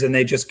engineers, and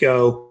they just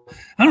go,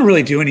 I don't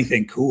really do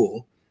anything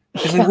cool.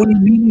 It's like, what do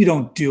you mean you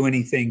don't do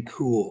anything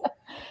cool?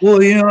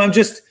 Well, you know, I'm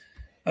just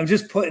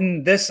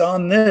putting this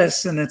on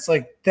this. And it's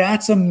like,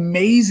 that's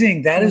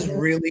amazing. That is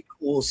really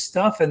cool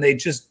stuff. And they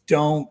just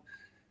don't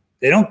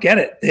get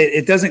it.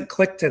 It doesn't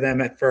click to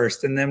them at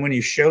first. And then when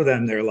you show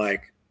them, they're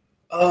like,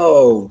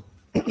 oh,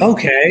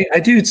 okay, I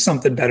do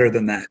something better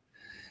than that.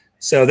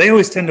 So they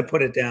always tend to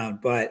put it down.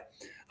 But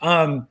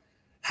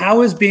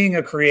how has being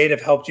a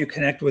creative helped you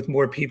connect with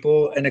more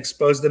people and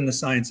expose them to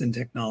science and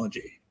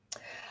technology?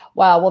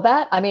 Wow.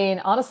 Well, I mean,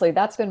 honestly,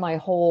 that's been my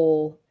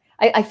whole,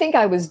 I think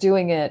I was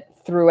doing it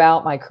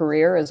throughout my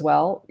career as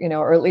well, you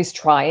know, or at least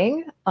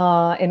trying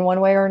in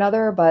one way or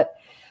another. But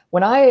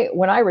when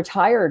I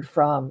retired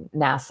from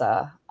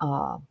NASA,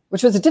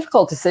 which was a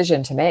difficult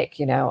decision to make,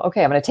 you know,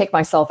 okay, I'm going to take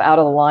myself out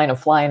of the line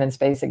of flying in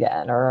space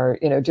again, or,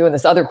 you know, doing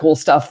this other cool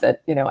stuff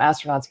that, you know,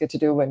 astronauts get to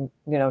do when,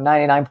 you know,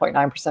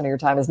 99.9% of your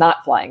time is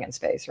not flying in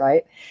space.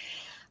 Right.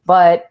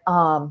 But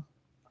I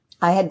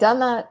had done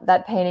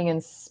that painting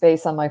in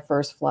space on my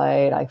first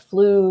flight. I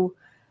flew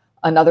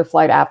another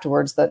flight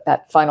afterwards,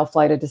 that final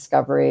flight of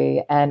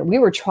Discovery. And we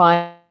were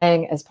trying,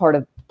 as part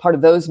of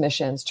those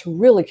missions, to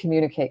really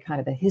communicate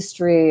kind of the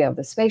history of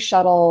the space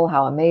shuttle,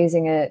 how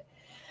amazing it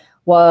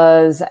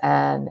was,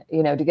 and,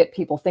 you know, to get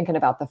people thinking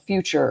about the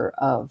future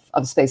of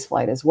space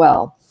flight as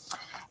well.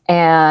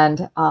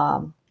 And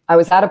I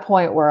was at a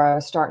point where I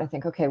was starting to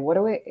think, okay,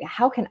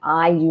 how can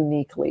I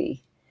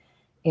uniquely,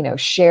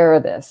 share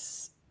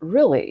this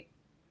really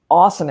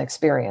awesome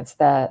experience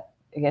that,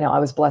 I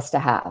was blessed to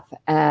have.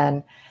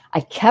 And I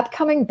kept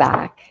coming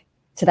back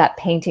to that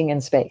painting in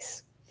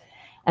space.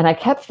 And I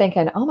kept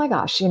thinking, oh my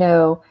gosh,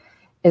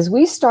 as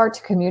we start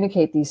to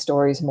communicate these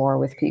stories more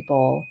with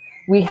people,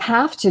 we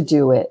have to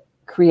do it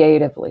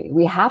creatively.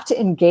 We have to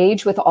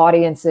engage with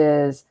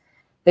audiences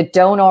that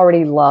don't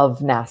already love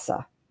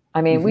NASA.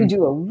 I mean, we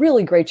do a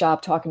really great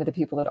job talking to the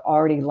people that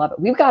already love it.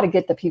 We've got to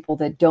get the people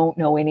that don't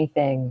know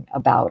anything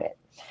about it.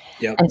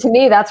 Yep. And to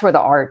me, that's where the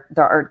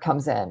art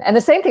comes in. And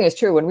the same thing is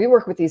true when we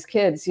work with these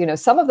kids.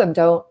 Some of them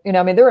don't,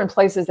 they're in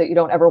places that you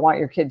don't ever want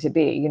your kid to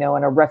be, in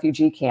a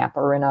refugee camp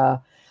or in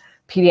a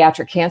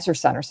pediatric cancer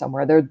center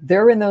somewhere.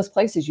 They're in those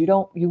places.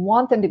 You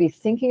want them to be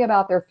thinking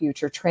about their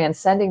future,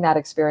 transcending that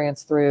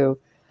experience through,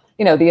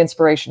 the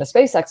inspiration of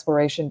space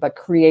exploration, but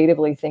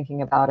creatively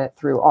thinking about it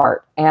through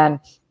art. And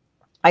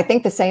I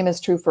think the same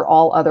is true for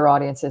all other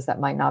audiences that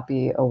might not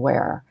be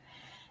aware.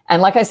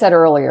 And like I said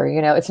earlier,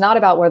 it's not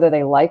about whether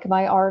they like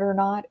my art or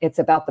not. It's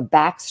about the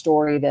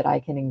backstory that I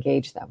can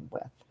engage them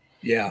with.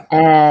 Yeah.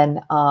 And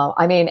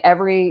I mean,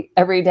 every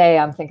day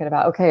I'm thinking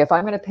about, okay, if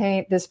I'm going to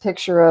paint this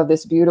picture of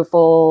this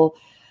beautiful,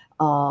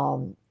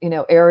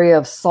 area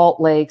of salt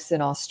lakes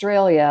in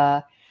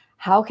Australia,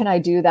 how can I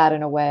do that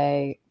in a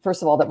way,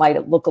 first of all, that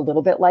might look a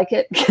little bit like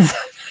it? Because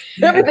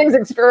everything's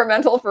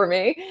experimental for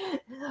me.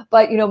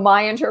 But,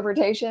 my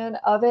interpretation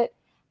of it,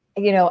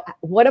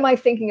 what am I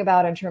thinking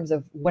about in terms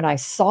of when I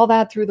saw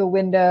that through the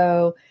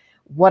window,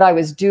 what I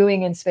was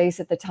doing in space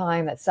at the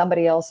time that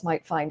somebody else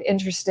might find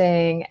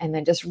interesting, and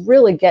then just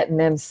really getting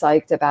them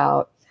psyched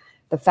about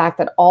the fact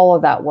that all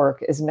of that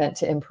work is meant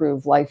to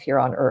improve life here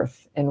on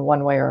Earth in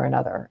one way or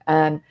another.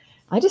 And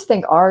I just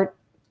think art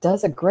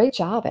does a great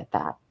job at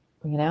that.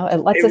 It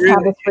lets us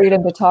have the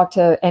freedom to talk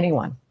to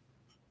anyone.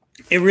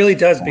 It really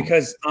does,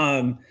 because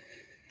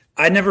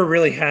I never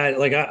really had,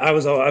 like,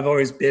 I've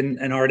always been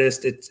an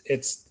artist.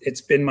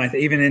 It's been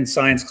even in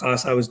science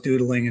class, I was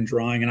doodling and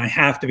drawing, and I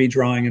have to be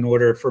drawing in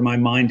order for my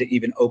mind to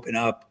even open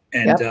up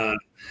and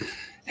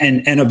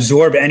and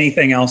absorb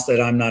anything else that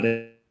I'm not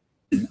in.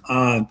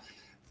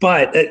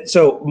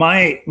 So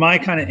my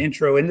kind of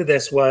intro into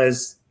this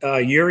was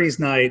Yuri's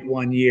night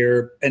one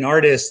year. An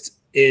artist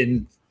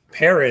in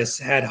Paris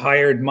had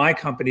hired my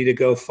company to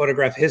go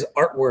photograph his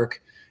artwork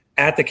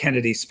at the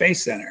Kennedy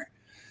Space Center.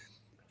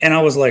 And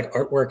I was like,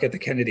 artwork at the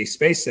Kennedy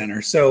Space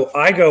Center. So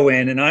I go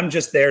in and I'm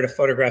just there to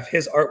photograph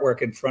his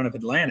artwork in front of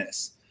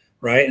Atlantis,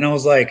 right? And I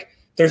was like,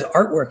 there's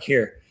artwork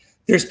here.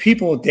 There's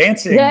people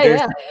dancing.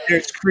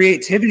 There's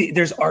creativity.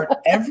 There's art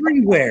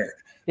everywhere,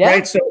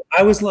 right? So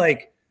I was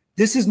like,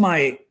 this is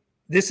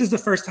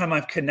the first time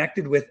I've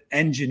connected with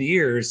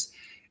engineers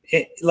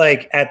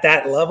like at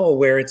that level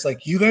where it's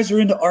like, you guys are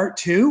into art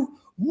too?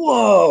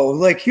 Whoa,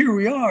 like here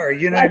we are, what I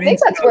mean? I think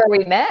that's where we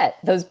met,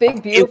 those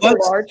big, beautiful,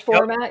 large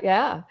format.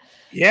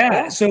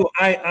 Yeah. So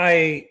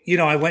I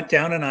went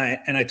down and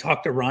I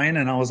talked to Ryan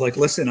and I was like,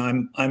 listen,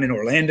 I'm in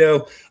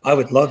Orlando. I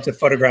would love to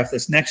photograph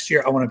this next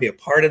year. I want to be a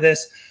part of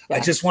this. Yeah. I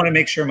just want to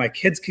make sure my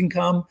kids can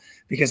come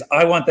because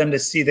I want them to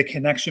see the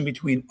connection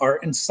between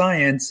art and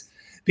science.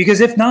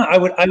 Because if not, I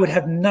would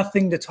have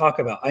nothing to talk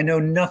about. I know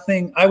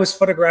nothing. I was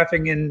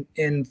photographing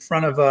in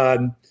front of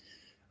a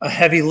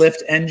heavy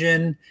lift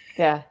engine.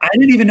 Yeah. I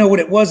didn't even know what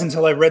it was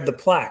until I read the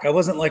plaque. I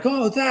wasn't like,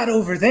 oh, that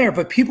over there.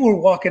 But people were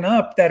walking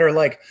up that are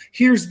like,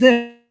 here's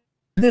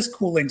this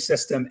cooling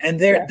system. And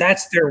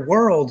that's their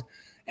world.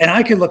 And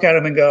I could look at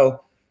them and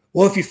go,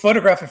 well, if you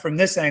photograph it from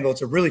this angle,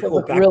 it's a really cool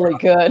background. Really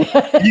good.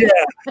 Yeah.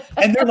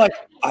 And they're like,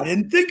 I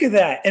didn't think of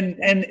that. And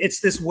it's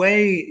this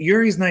way,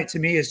 Yuri's night to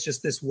me is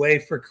just this way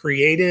for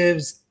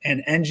creatives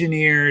and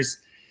engineers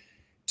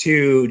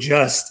to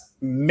just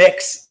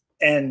mix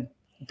and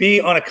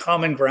be on a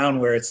common ground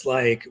where it's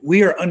like,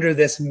 we are under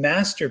this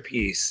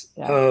masterpiece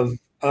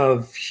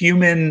of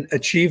human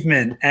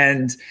achievement.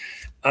 And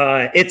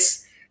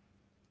it's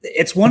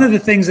one of the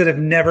things that have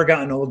never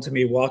gotten old to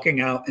me,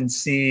 walking out and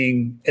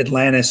seeing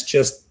Atlantis,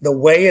 just the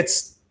way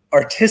it's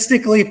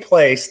artistically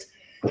placed.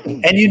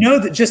 And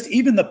that just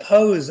even the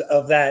pose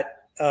of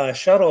that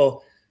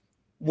shuttle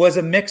was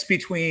a mix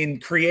between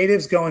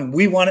creatives going,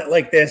 we want it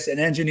like this, and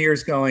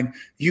engineers going,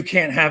 you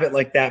can't have it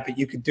like that, but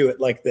you could do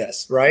it like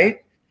this, right?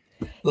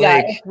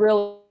 Yeah, it's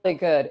really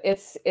good.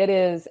 It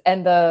is,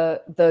 and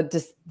the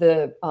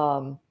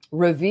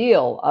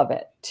reveal of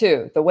it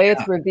too, the way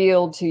it's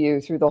revealed to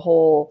you through the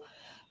whole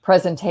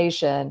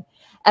presentation.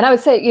 And I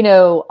would say,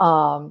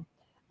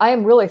 I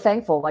am really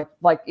thankful,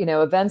 like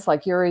events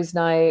like Yuri's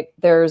night.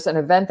 There's an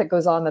event that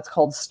goes on that's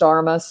called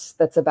Starmus,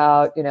 that's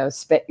about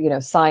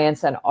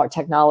science and art,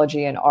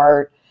 technology and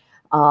art.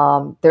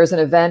 There's an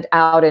event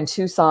out in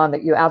Tucson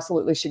that you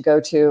absolutely should go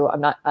to.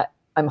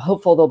 I'm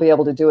hopeful they'll be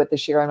able to do it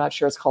this year. I'm not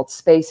sure. It's called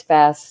Space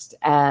Fest,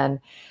 and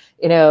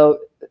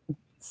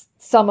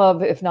some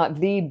of, if not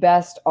the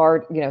best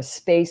art,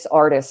 space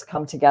artists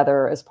come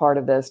together as part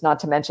of this. Not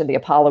to mention the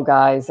Apollo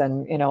guys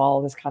and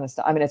all this kind of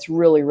stuff. I mean, it's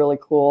really, really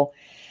cool.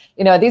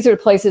 you know, these are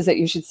places that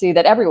you should see,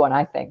 that everyone,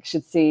 I think,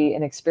 should see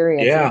and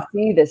experience, and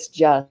see this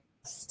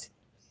just,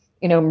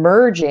 you know,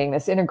 merging,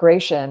 this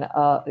integration,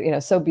 you know,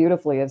 so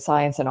beautifully of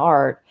science and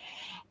art.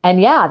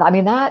 And yeah, I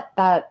mean, that,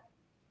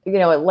 you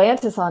know,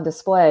 Atlantis on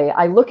display,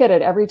 I look at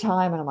it every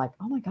time and I'm like,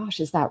 oh my gosh,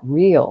 is that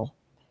real?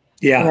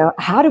 Yeah. You know,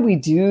 how do we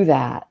do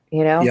that?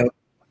 You know? Yep.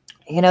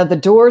 You know, the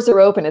doors are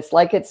open. It's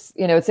like it's,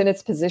 you know, it's in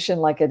its position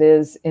like it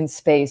is in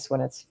space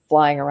when it's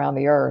flying around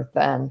the Earth.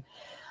 And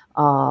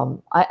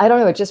I don't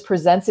know, it just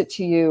presents it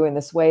to you in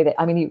this way that,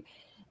 I mean,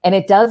 and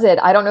it does it.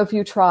 I don't know if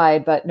you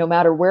tried, but no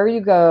matter where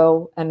you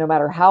go and no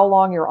matter how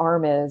long your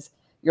arm is,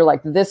 you're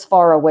like this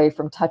far away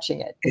from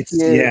touching it. If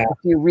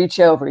you reach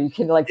over, you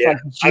can like, like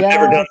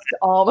just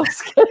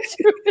almost get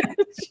to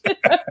it. You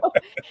know?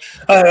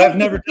 I've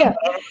never done that.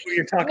 I don't know what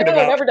you're talking about.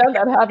 I've never done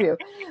that, have you?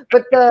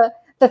 But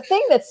the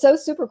thing that's so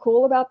super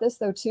cool about this,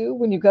 though, too,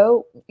 when you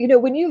go, you know,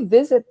 when you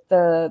visit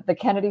the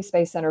Kennedy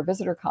Space Center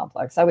visitor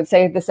complex, I would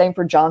say the same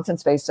for Johnson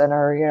Space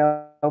Center, you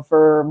know,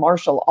 for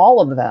Marshall,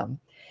 all of them.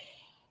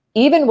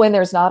 Even when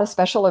there's not a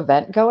special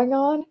event going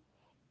on,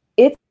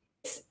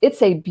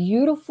 it's a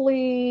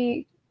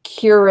beautifully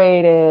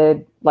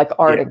curated like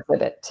art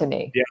exhibit to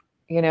me. Yeah.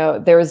 You know,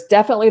 there's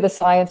definitely the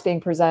science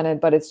being presented,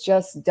 but it's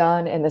just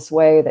done in this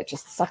way that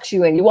just sucks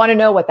you in. You want to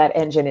know what that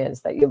engine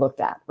is that you looked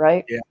at,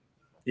 right?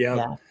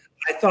 Yeah.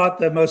 I thought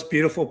the most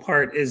beautiful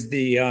part is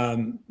the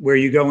where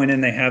you go in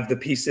and they have the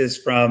pieces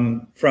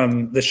from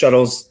the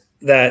shuttles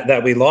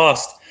that we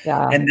lost.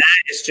 Yeah. And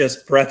that is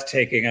just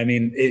breathtaking. I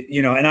mean,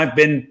 you know, and I've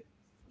been,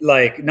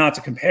 like, not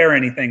to compare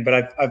anything, but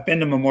I've been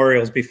to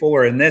memorials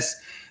before, and this,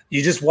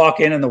 you just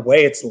walk in and the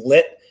way it's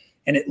lit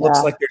and it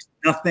looks like there's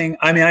nothing.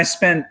 I mean, I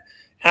spent,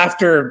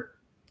 after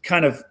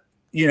kind of,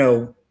 you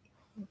know,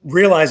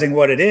 realizing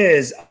what it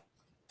is,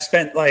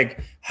 spent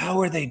like, how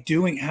are they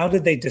doing? How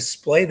did they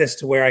display this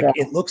to where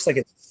it looks like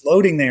it's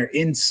floating there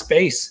in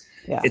space?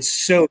 Yeah. It's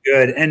so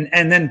good.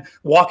 And then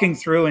walking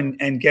through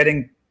and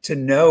getting to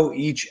know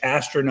each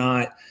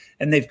astronaut,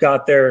 and they've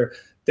got their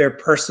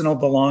personal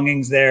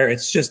belongings there.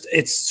 It's just,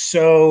 it's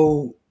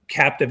so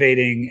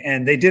captivating,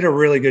 and they did a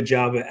really good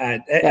job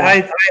at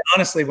I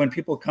honestly, when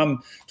people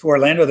come to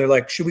Orlando, they're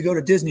like, should we go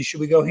to Disney? Should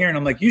we go here? And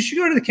I'm like, you should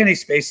go to the Kennedy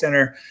Space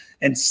Center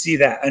and see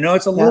that. I know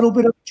it's a little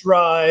bit of a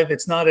drive.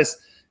 It's not as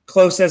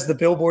close as the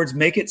billboards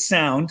make it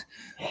sound,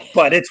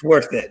 but it's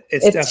worth it.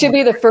 It should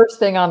be the first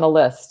thing on the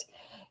list.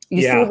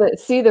 You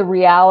see the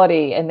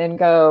reality, and then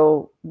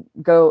go.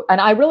 And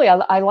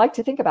I like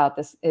to think about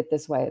it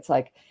this way. It's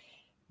like,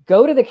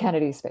 go to the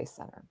Kennedy Space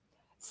Center,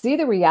 see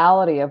the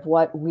reality of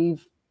what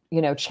we've,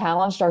 you know,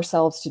 challenged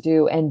ourselves to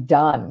do and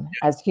done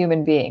as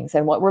human beings,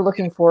 and what we're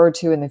looking forward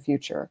to in the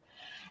future.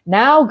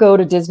 Now go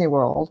to Disney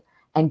World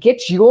and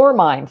get your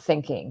mind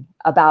thinking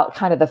about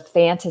kind of the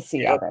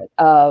fantasy of it,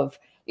 of,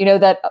 you know,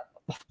 that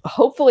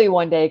hopefully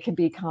one day can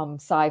become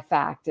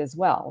sci-fact as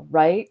well,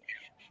 right?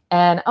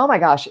 And oh my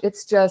gosh,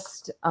 it's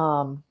just,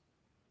 I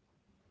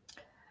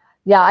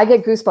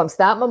get goosebumps.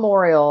 That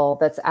memorial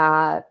that's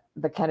at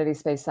the Kennedy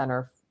Space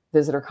Center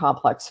visitor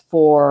complex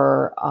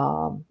for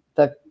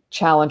the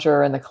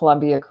Challenger and the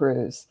Columbia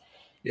crews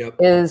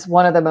is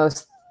one of the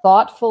most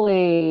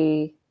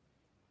thoughtfully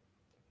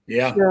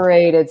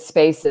curated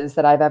spaces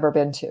that I've ever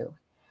been to.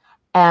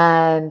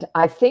 And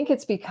I think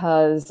it's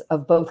because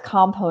of both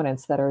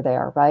components that are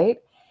there, right?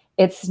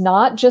 It's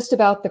not just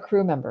about the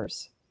crew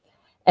members.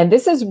 And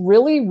this is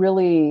really,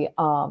 really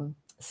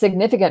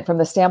significant from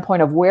the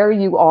standpoint of where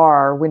you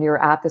are when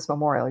you're at this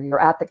memorial.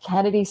 You're at the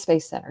Kennedy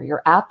Space Center.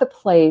 You're at the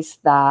place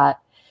that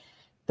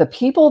the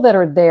people that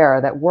are there,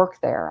 that work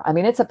there, I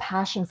mean, it's a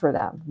passion for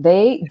them.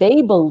 They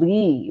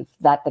believe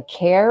that the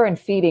care and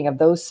feeding of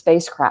those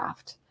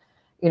spacecraft,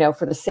 you know,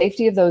 for the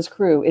safety of those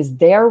crew is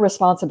their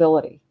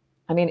responsibility.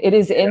 I mean, it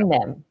is in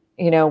them,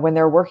 you know, when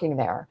they're working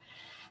there.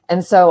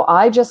 And so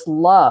I just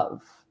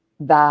love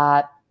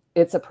that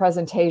it's a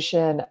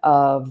presentation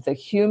of the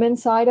human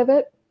side of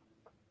it,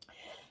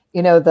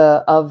 you know,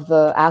 of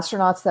the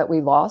astronauts that we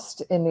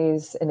lost in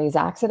these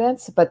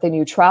accidents. But then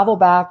you travel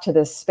back to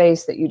this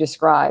space that you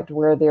described,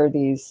 where there are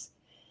these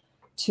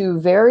two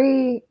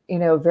very, you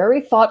know,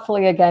 very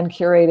thoughtfully, again,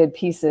 curated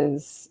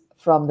pieces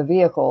from the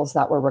vehicles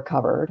that were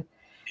recovered.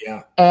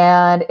 Yeah.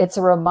 And it's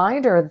a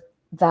reminder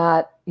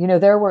that, you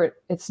know,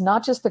 it's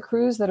not just the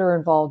crews that are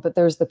involved, but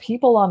there's the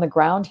people on the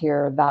ground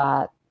here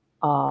that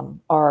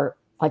are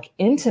like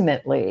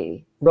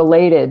intimately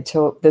related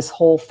to this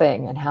whole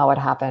thing and how it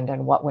happened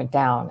and what went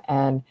down.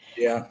 And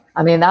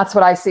I mean, that's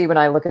what I see when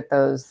I look at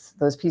those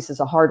pieces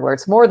of hardware.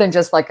 It's more than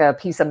just like a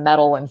piece of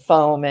metal and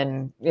foam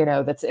and, you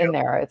know, that's in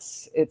there.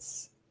 It's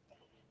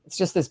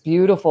just this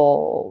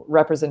beautiful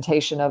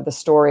representation of the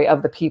story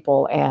of the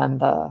people and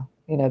the,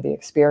 you know, the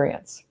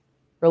experience.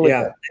 Really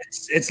good.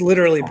 It's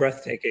literally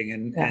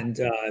breathtaking.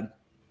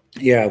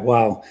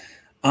 Wow.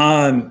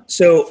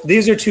 So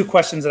these are two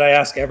questions that I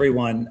ask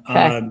everyone.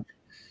 Okay.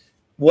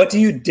 What do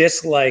you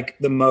dislike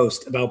the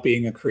most about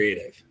being a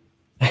creative?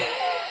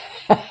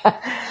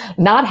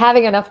 Not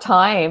having enough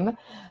time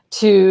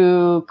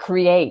to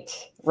create,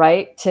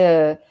 right?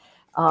 I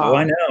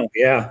know.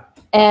 Yeah.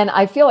 And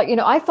I feel like,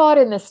 I thought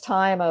in this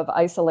time of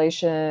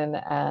isolation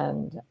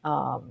and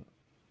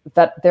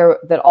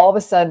that all of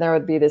a sudden there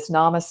would be this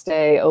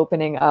namaste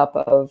opening up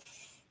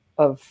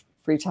of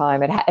free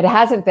time. It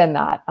hasn't been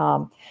that.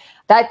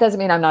 That doesn't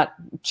mean I'm not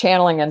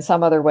channeling in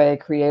some other way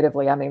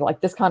creatively. I mean,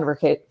 like this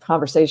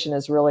conversation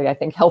is really, I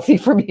think, healthy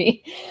for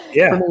me,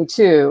 for me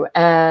too.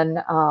 And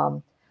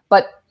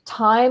but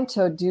time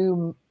to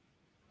do,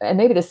 and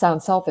maybe this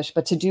sounds selfish,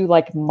 but to do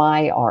like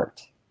my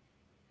art.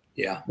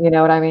 Yeah. You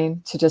know what I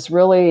mean? To just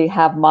really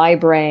have my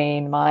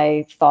brain,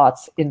 my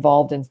thoughts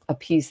involved in a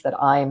piece that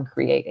I am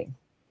creating.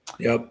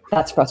 Yep.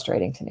 That's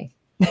frustrating to me.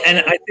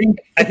 And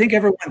I think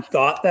everyone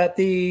thought that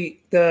the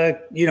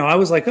I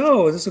was like,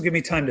 oh, this will give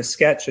me time to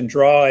sketch and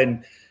draw.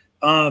 And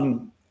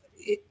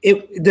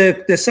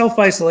the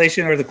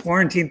self-isolation or the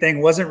quarantine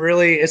thing wasn't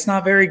really, it's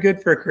not very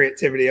good for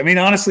creativity. I mean,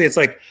 honestly, it's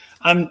like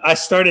I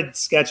started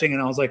sketching and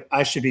I was like,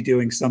 I should be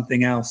doing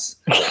something else.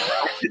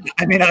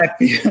 I mean, I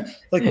feel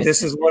like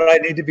this is what I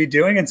need to be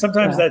doing. And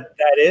sometimes that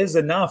is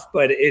enough,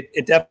 but it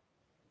definitely,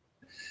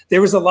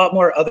 there was a lot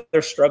more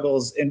other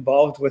struggles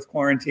involved with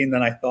quarantine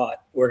than I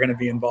thought were going to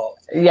be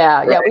involved. Yeah.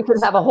 Right? Yeah. We could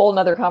have a whole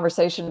nother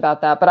conversation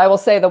about that, but I will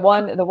say the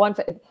one,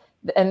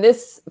 and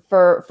this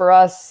for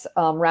us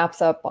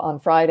wraps up on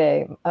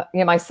Friday.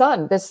 My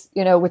son, this,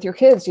 with your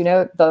kids,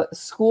 the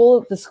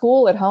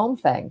school at home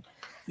thing.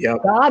 Yeah.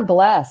 God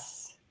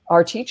bless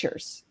our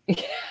teachers.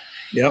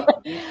 Yep.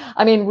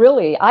 I mean,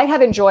 really, I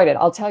have enjoyed it.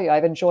 I'll tell you,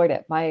 I've enjoyed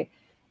it.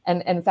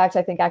 And in fact,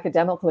 I think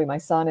academically, my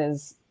son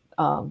is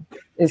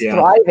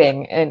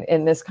thriving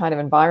in this kind of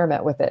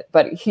environment with it.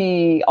 But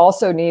he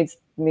also needs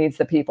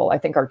the people. I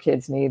think our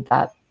kids need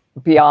that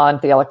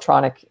beyond the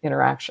electronic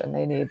interaction.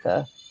 They need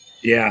the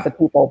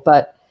people.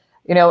 But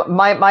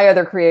my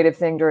other creative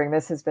thing during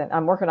this has been,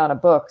 I'm working on a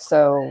book.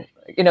 So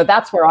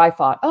that's where I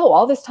thought, oh,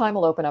 all this time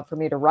will open up for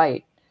me to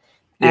write.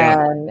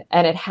 Yeah.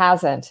 And it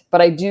hasn't.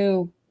 But I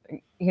do.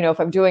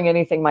 If I'm doing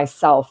anything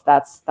myself,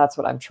 that's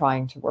what I'm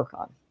trying to work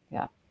on.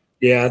 Yeah.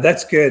 Yeah,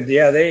 that's good.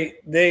 Yeah,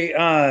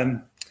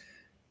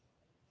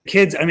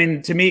 kids, I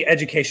mean, to me,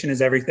 education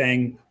is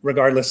everything,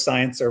 regardless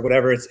science or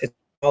whatever. It's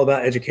all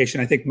about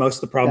education. I think most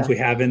of the problems we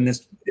have in the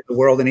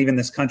world and even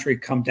this country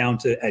come down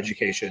to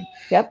education.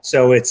 Yep.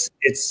 So it's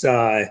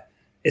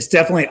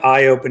definitely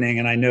eye-opening.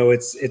 And I know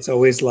it's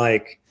always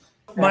like,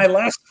 my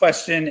last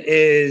question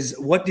is,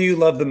 what do you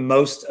love the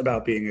most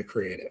about being a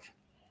creative?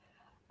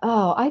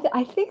 Oh,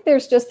 I think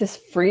there's just this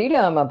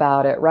freedom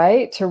about it,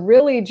 right? To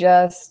really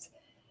just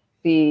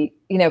be,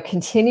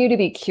 continue to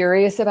be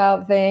curious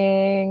about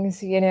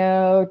things,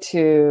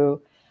 to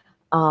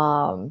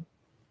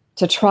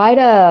try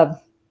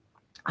to,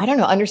 I don't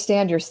know,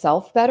 understand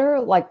yourself better,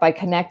 like by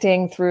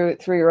connecting through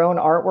your own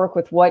artwork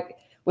with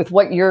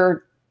what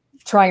you're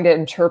trying to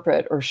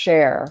interpret or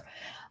share.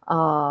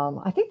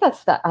 I think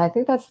that's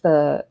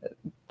the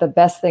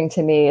best thing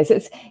to me is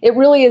it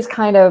really is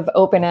kind of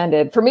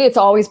open-ended. For me, it's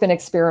always been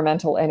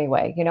experimental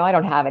anyway. I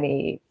don't have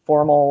any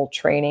formal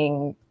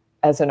training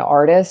as an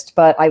artist,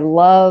 but I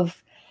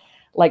love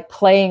like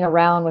playing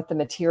around with the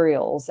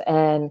materials.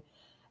 And,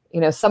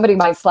 somebody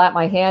might slap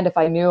my hand if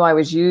I knew I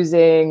was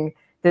using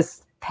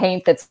this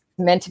paint that's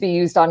meant to be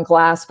used on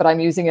glass, but I'm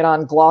using it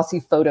on glossy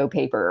photo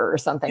paper or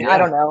something. Yeah. I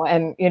don't know.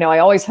 And, I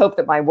always hope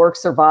that my work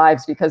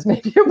survives because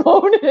maybe it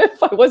won't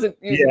if I wasn't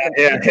using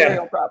the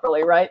material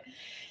properly. Right.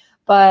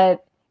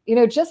 But,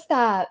 just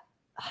that,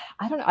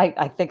 I don't know.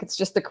 I think it's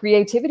just the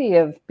creativity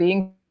of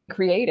being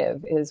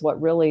creative is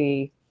what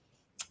really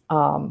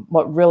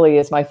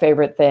is my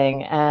favorite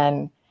thing.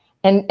 And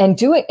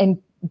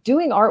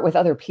doing art with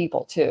other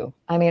people too.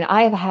 I mean,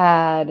 I've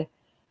had,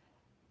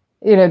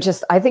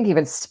 I think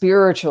even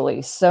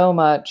spiritually, so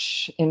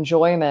much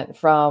enjoyment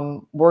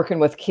from working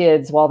with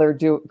kids while they're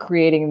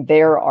creating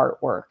their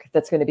artwork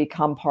that's going to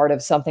become part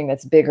of something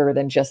that's bigger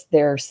than just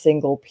their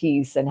single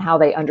piece, and how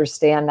they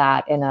understand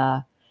that in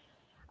a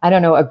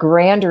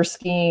grander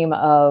scheme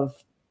of,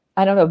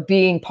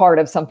 being part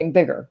of something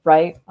bigger.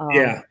 Right.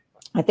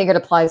 I think it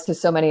applies to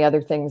so many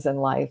other things in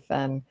life.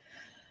 And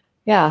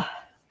I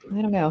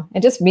don't know.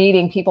 And just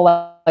meeting people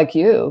like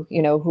you,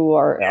 who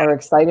are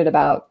excited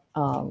about,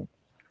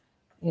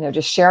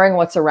 just sharing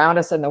what's around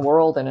us in the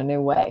world in a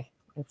new way.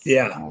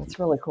 It's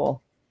really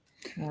cool.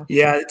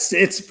 Yeah.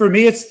 It's for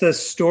me, it's the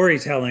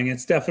storytelling.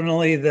 It's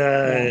definitely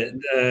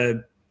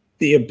the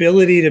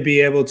ability to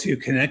be able to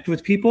connect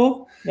with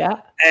people. Yeah.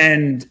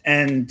 And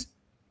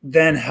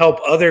then help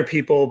other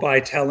people by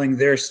telling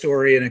their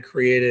story in a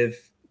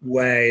creative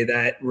way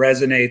that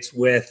resonates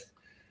with.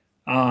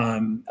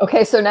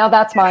 Okay. So now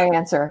that's my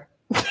answer.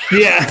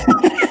 Yeah.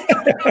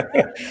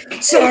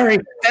 Sorry.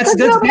 That's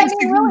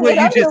basically what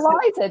you just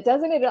said. It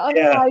doesn't it? It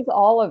underlies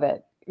all of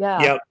it.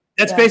 Yeah. Yep.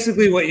 That's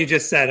basically what you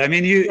just said. I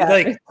mean,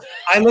 I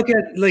look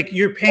at like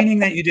your painting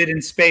that you did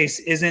in space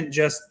isn't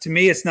just, to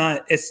me, it's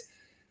not just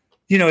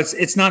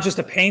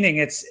a painting.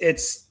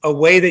 It's a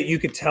way that you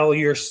could tell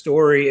your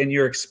story and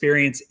your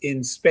experience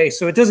in space.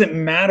 So it doesn't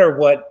matter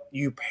what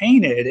you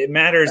painted. It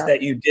matters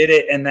that you did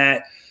it, and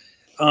that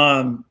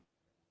you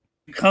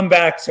come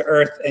back to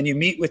Earth and you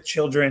meet with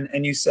children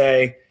and you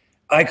say,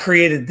 I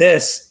created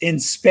this in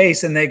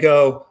space, and they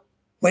go,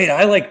 wait,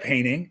 I like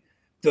painting.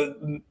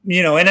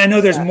 You know, and I know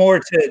there's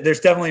there's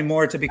definitely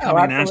more to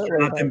becoming an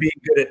astronaut than being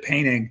good at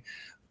painting,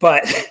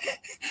 but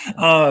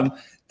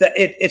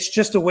it's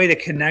just a way to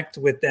connect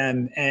with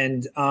them.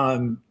 And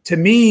to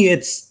me,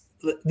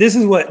 this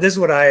is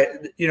what I,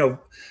 you know,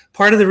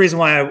 part of the reason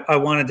why I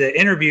wanted to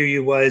interview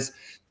you was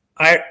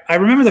I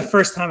remember the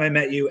first time I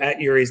met you at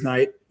Yuri's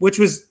Night, which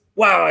was,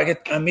 wow,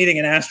 I'm meeting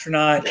an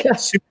astronaut,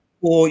 super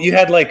cool. You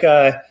had like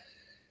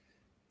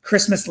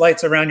Christmas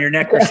lights around your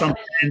neck or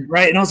something,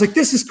 right? And I was like,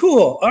 this is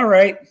cool. All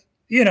right,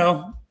 you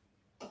know,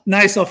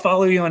 nice. I'll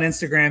follow you on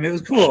Instagram. It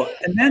was cool.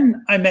 And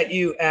then I met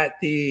you at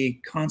the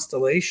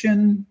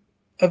Constellation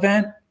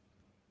event,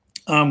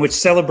 which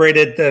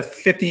celebrated the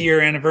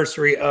 50-year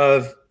anniversary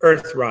of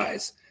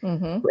Earthrise,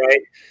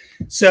 right?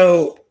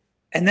 So,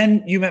 and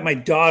then you met my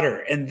daughter,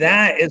 and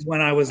that is when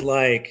I was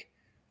like,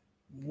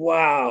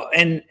 wow.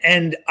 And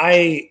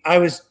I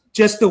was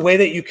just the way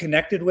that you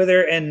connected with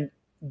her and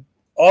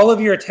all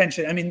of your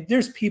attention. I mean,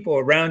 there's people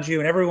around you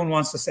and everyone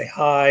wants to say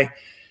hi,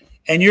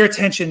 and your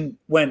attention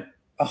went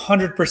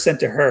 100%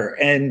 to her.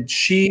 And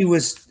she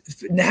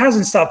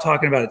hasn't stopped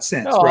talking about it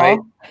since, right?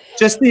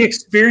 Just the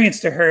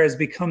experience to her has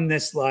become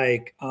this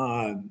like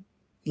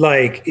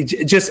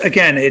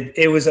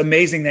it was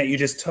amazing that you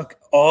just took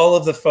all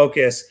of the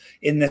focus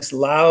in this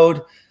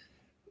loud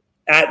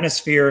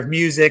atmosphere of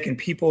music and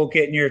people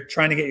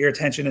trying to get your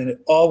attention, and it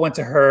all went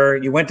to her.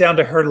 You went down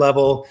to her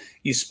level,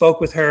 you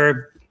spoke with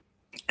her,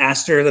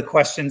 asked her the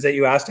questions that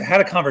you asked her, had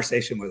a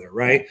conversation with her,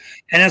 right?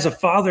 And as a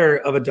father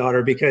of a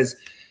daughter, because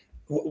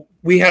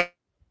we had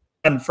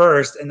one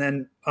first, and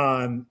then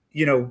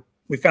you know,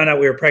 we found out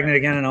we were pregnant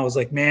again, and I was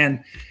like,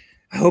 man,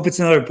 I hope it's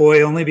another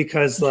boy, only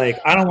because like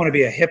I don't want to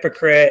be a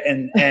hypocrite,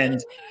 and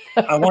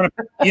I want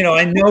to, you know,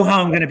 I know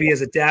how I'm going to be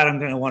as a dad. I'm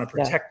going to want to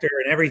protect her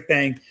and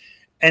everything.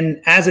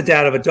 And as a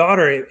dad of a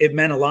daughter, it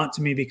meant a lot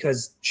to me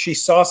because she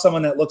saw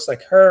someone that looks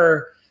like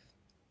her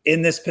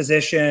in this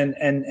position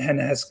and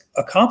has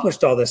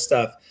accomplished all this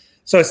stuff.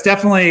 So it's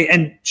definitely,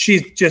 and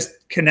she's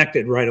just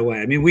connected right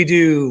away. I mean, we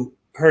do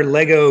her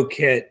Lego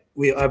kit.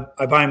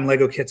 I buy them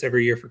Lego kits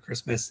every year for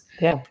Christmas.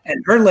 Yeah.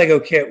 And her Lego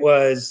kit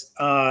was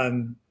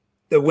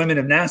the women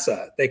of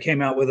NASA. They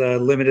came out with a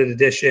limited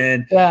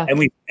edition. Yeah. And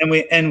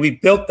we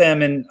built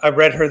them, and I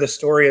read her the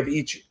story of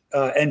each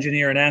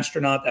engineer and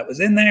astronaut that was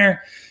in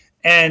there.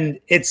 And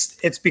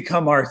it's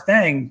become our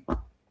thing,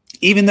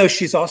 even though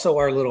she's also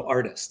our little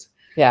artist.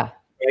 Yeah.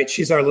 Right.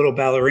 She's our little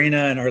ballerina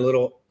and our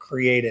little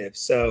creative.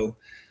 So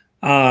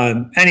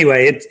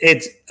anyway,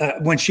 it's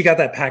when she got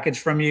that package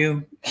from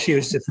you, she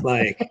was just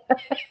like,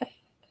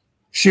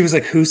 she was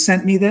like, who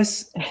sent me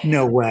this?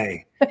 No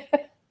way.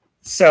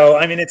 So,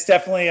 I mean, it's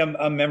definitely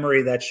a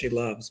memory that she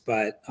loves,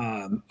 but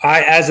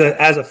as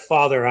a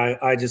father,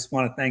 I just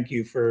want to thank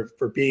you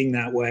for being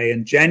that way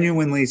and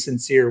genuinely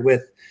sincere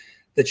with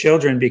the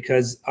children,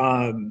 because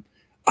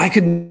I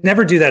could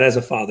never do that as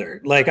a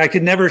father. Like, I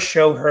could never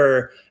show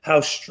her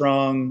how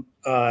strong,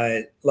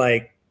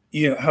 like,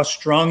 you know, how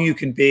strong you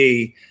can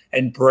be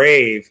and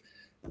brave,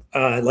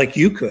 like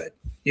you could,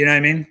 you know what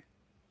I mean?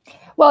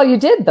 Well, you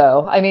did,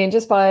 though. I mean,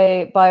 just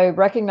by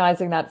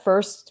recognizing that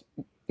first,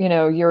 you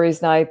know,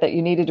 Yuri's Night, that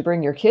you needed to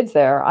bring your kids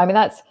there. I mean,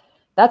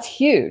 that's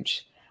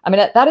huge. I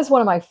mean, that is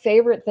one of my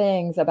favorite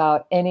things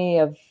about any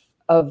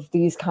of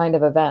these kind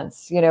of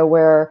events, you know,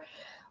 where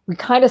we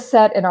kind of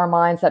set in our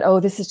minds that, oh,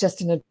 this is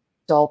just an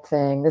adult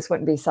thing. This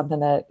wouldn't be something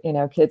that, you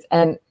know, kids,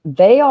 and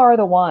they are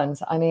the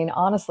ones, I mean,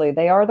 honestly,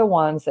 they are the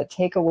ones that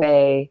take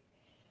away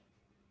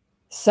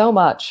so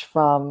much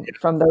from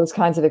those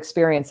kinds of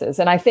experiences.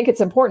 And I think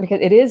it's important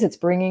because it's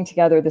bringing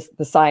together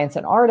the science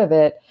and art of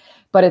it,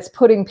 but it's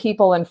putting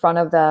people in front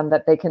of them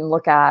that they can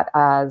look at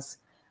as,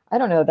 I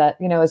don't know, that,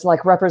 you know, as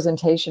like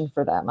representation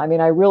for them. I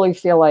mean, I really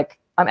feel like,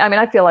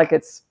 I feel like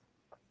it's,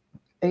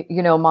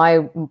 you know, my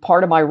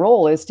part of my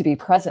role is to be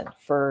present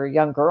for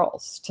young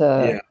girls,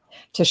 to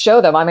show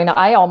them. I mean,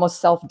 I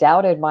almost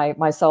self-doubted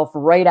myself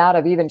right out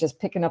of even just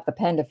picking up the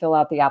pen to fill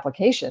out the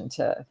application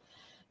to,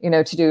 you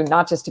know, to do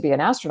not just to be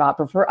an astronaut,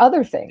 but for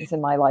other things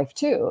in my life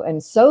too.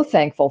 And so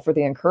thankful for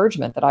the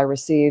encouragement that I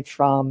received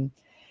from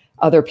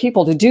other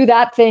people to do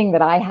that thing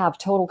that I have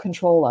total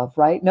control of,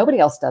 right? Nobody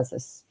else does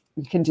this.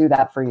 You can do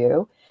that for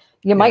you.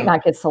 You might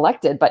not get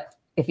selected, but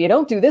if you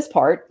don't do this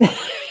part,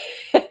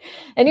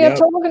 and you have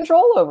total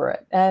control over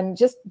it. And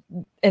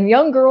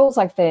young girls,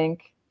 I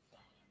think,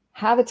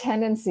 have a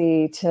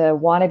tendency to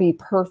want to be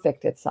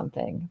perfect at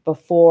something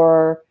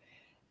before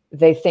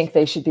they think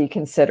they should be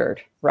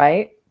considered,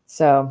 right?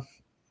 So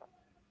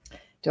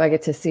do I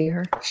get to see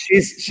her?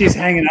 She's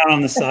hanging out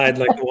on the side,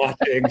 like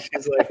watching.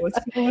 She's like, what's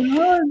going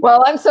on?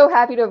 Well, I'm so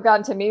happy to have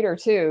gotten to meet her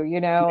too, you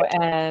know,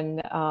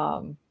 and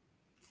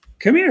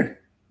come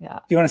here. Yeah.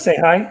 Do you want to say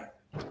hi?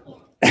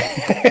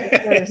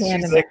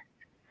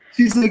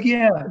 She's like,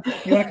 yeah.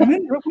 You want to come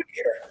in real quick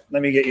here?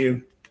 Let me get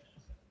you.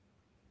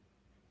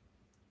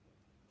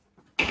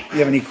 You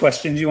have any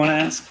questions you want to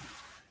ask?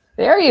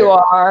 There you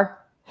are.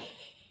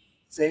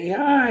 Say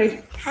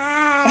hi.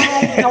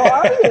 Hi. How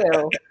are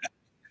you?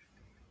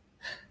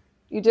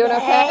 You doing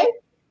okay?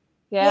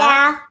 Yeah.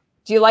 Yeah.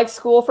 Do you like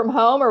school from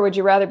home, or would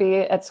you rather be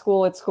at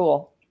school at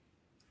school?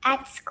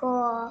 At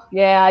school.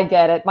 Yeah, I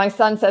get it. My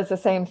son says the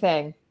same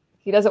thing.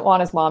 He doesn't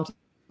want his mom to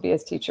be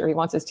his teacher. He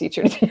wants his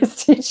teacher to be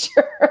his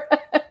teacher.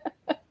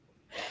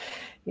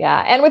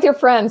 Yeah, and with your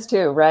friends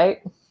too,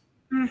 right?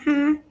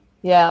 Mm-hmm.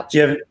 Yeah.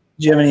 Do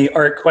you have any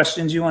art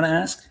questions you want to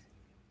ask?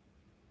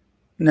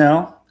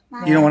 No?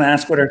 You don't want to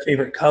ask what her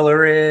favorite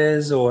color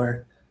is,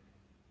 or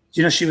do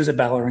you know she was a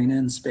ballerina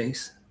in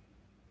space?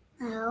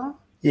 No.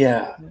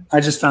 Yeah, I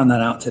just found that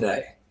out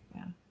today.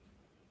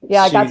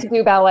 Yeah, I got to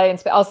do ballet in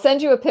space. I'll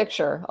send you a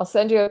picture. I'll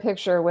send you a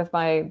picture with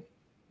my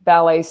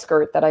ballet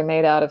skirt that I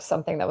made out of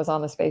something that was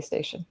on the space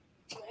station.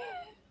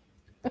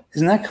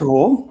 Isn't that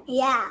cool?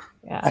 Yeah.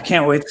 Yeah. I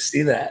can't wait to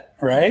see that,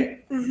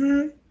 right?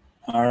 Mm-hmm.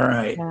 All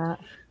right. Yeah.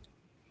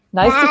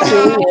 Nice to see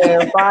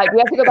you. Bye. Do you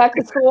have to go back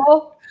to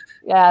school?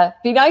 Yeah.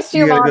 Be nice to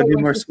your mom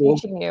when she's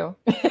teaching you.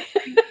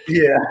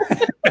 Yeah.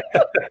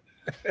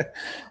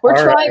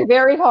 We're trying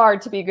very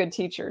hard to be good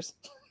teachers.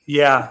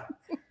 Yeah.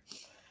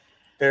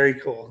 Very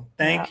cool.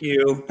 Thank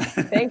you.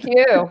 Thank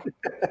you.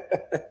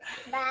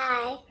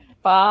 Bye.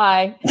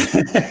 Bye.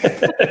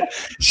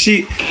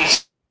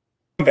 She's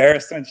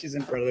embarrassed when she's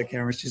in front of the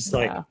camera. She's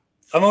like,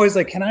 I'm always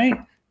like, can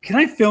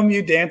I film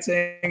you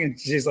dancing? And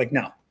she's like,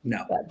 no.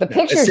 The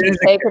pictures you've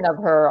taken of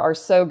her are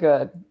so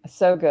good.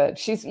 So good.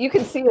 You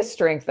can see the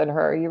strength in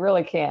her. You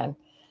really can.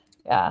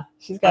 Yeah.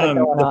 She's got it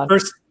going on.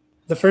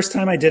 The first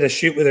time I did a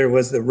shoot with her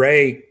was the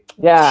Ray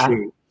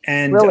shoot.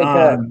 And really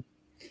good.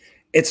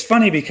 It's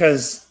funny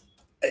because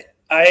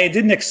I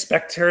didn't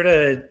expect her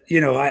to,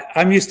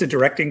 I'm used to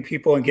directing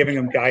people and giving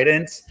them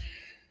guidance.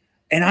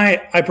 And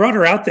I brought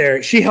her out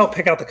there. She helped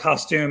pick out the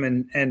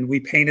costume and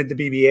we painted the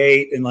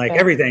BB-8 and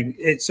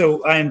everything.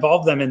 So I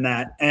involved them in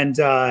that. And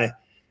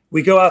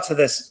we go out to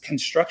this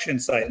construction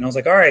site and I was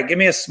like, all right, give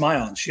me a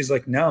smile. And she's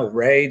like, no,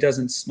 Ray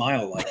doesn't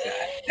smile like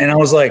that. And I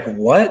was like,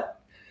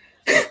 what?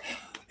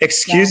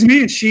 Excuse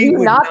me? And she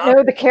would not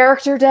know the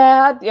character,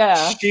 Dad. Yeah.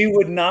 She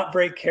would not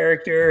break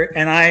character.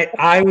 And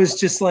I was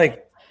just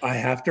like, I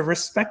have to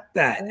respect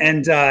that.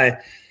 And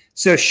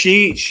so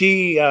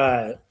she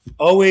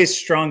always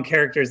strong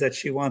characters that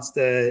she wants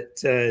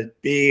to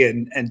be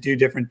and do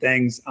different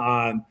things.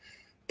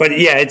 But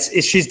yeah,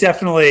 she's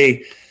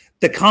definitely,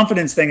 the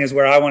confidence thing is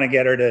where I want to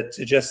get her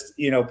to just,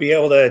 be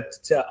able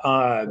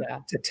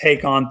to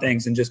take on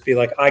things and just be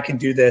like, I can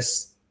do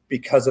this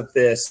because of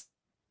this,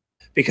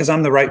 because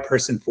I'm the right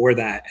person for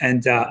that.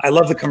 And I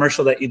love the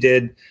commercial that you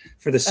did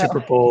for the Super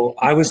Bowl.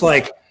 I was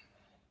like,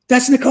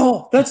 that's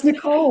Nicole. That's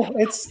Nicole.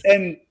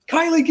 And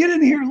Kylie, get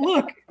in here.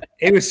 Look.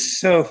 It was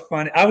so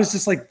funny. I was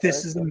just like,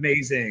 this is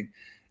amazing.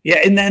 Yeah.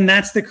 And then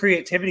that's the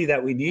creativity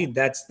that we need.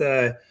 That's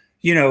the,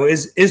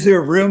 is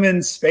there room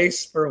in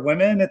space for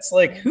women? It's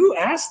like, who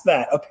asked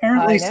that?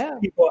 Apparently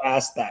people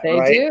ask that.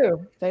 They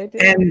do. They do.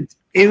 And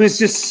it was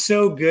just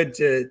so good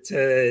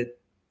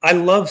I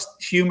love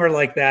humor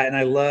like that. And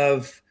I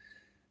love,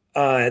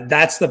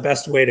 that's the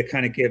best way to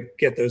kind of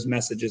get those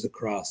messages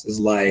across is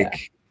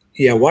like,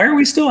 why are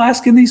we still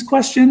asking these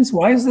questions?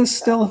 Why is this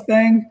still a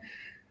thing?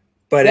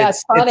 But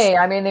it's funny.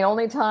 I mean, the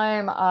only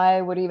time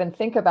I would even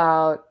think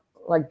about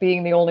like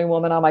being the only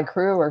woman on my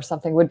crew or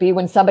something would be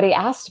when somebody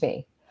asked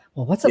me,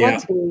 well, what's it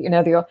like to be, and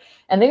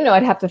then,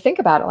 I'd have to think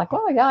about it like,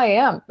 well, yeah, I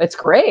am. It's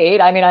great.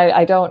 I mean,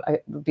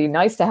 it would be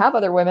nice to have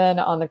other women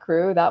on the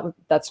crew.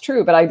 That's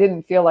true. But I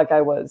didn't feel like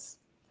I was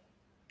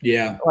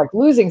like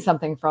losing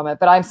something from it.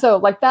 But I'm so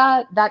like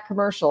that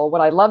commercial,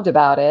 what I loved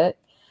about it,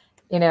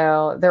 there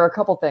are a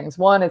couple things.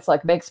 One, it's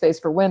like make space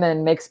for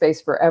women, make space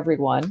for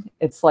everyone.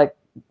 It's like,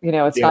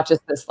 it's not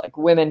just this like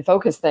women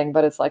focused thing,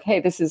 but it's like, hey,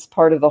 this is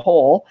part of the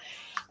whole.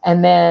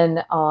 And then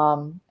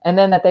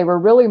that they were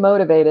really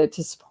motivated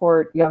to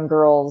support young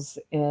girls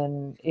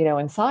in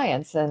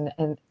science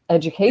and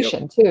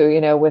education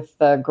too, with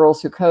the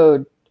Girls Who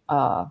Code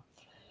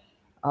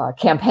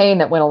campaign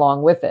that went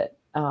along with it,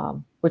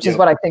 which is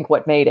what I think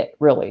what made it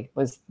really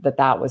was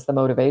that was the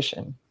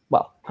motivation.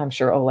 Well, I'm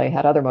sure Olay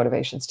had other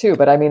motivations too,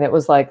 but I mean, it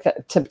was like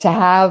to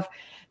have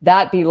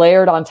that be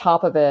layered on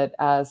top of it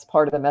as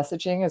part of the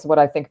messaging is what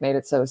I think made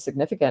it so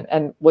significant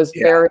and was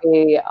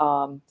very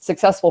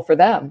successful for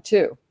them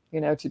too,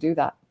 to do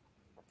that.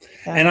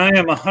 Yeah. And I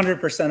am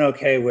 100%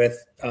 okay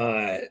with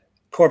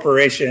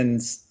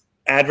corporations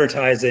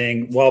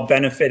advertising while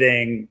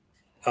benefiting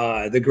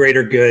the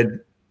greater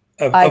good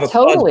of a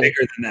cause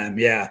bigger than them.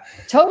 Yeah,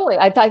 totally.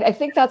 I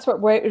think that's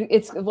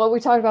it's what we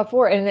talked about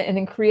before, and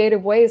in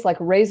creative ways, like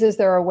raises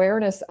their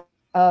awareness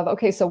of,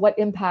 okay, so what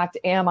impact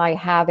am I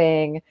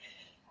having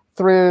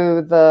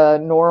through the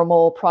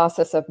normal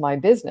process of my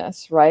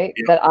business, right?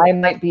 Yeah. That I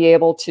might be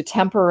able to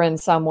temper in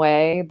some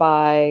way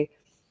by,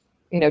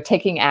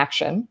 taking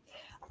action.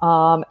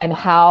 And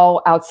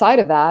how outside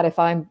of that, if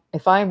I'm,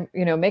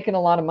 making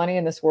a lot of money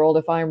in this world,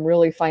 if I'm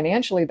really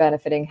financially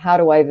benefiting, how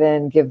do I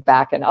then give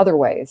back in other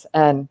ways?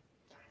 And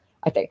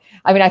I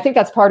think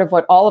that's part of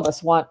what all of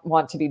us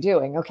want to be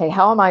doing. Okay,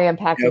 how am I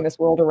impacting this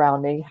world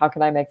around me? How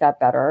can I make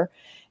that better?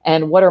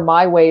 And what are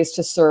my ways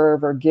to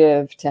serve or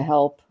give to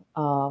help,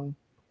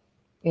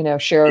 you know,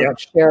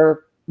 share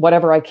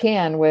whatever I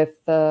can with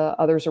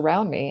others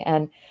around me.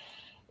 And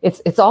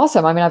it's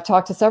awesome. I mean, I've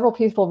talked to several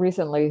people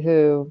recently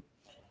who,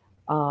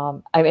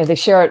 I mean, they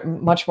share it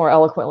much more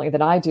eloquently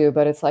than I do,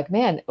 but it's like,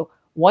 man,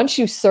 once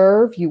you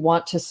serve, you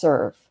want to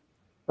serve,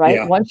 right?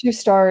 Yeah. Once you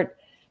start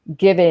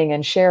giving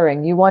and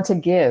sharing, you want to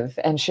give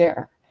and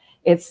share.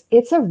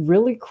 It's a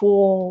really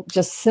cool,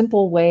 just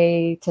simple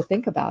way to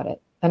think about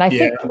it. And I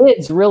think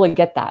kids really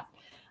get that.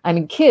 I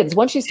mean, kids,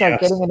 once you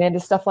start getting them into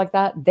stuff like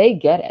that, they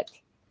get it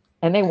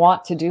and they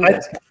want to do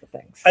those kinds of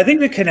things. I think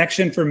the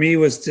connection for me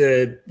was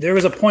there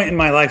was a point in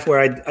my life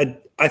where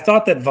I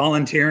thought that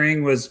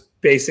volunteering was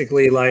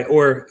basically like,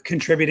 or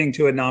contributing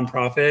to a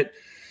nonprofit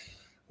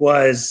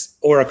was,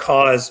 or a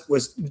cause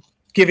was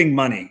giving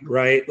money,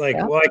 right? Like,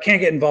 well, I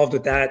can't get involved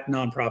with that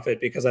nonprofit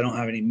because I don't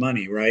have any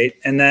money, right?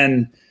 And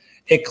then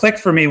it clicked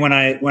for me when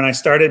I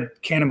started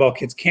Cannonball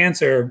Kids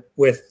Cancer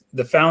with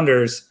the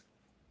founders.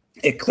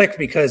 It clicked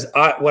because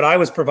what I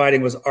was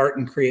providing was art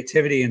and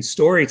creativity and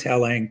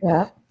storytelling,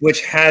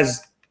 which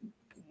has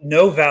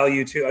no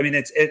value to, I mean,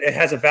 it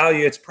has a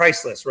value, it's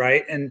priceless,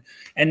 right? And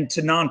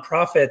to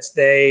nonprofits,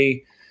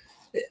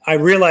 I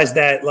realized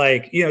that,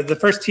 like, you know, the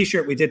first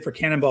t-shirt we did for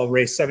Cannonball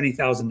raised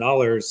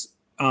 $70,000.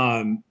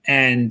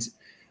 And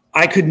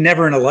I could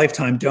never in a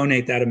lifetime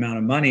donate that amount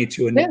of money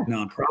to a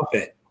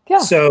nonprofit. Yeah.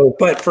 So,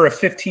 but for a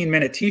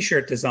 15-minute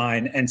t-shirt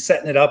design and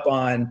setting it up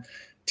on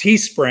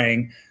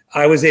Teespring,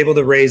 I was able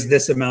to raise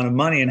this amount of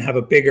money and have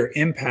a bigger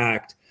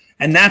impact.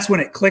 And that's when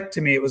it clicked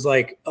to me. It was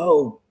like,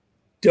 oh,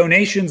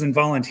 donations and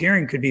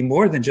volunteering could be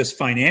more than just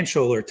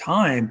financial or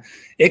time.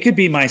 It could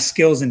be my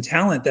skills and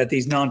talent that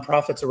these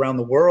nonprofits around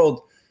the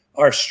world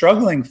are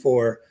struggling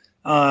for.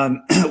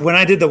 When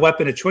I did the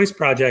Weapon of Choice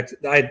project,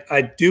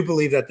 I do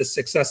believe that the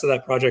success of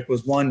that project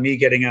was, one, me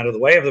getting out of the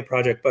way of the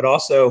project, but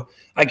also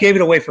I gave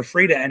it away for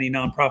free to any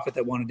nonprofit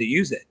that wanted to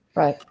use it.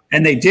 Right.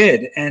 And they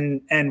did.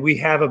 And we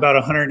have about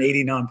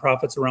 180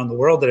 nonprofits around the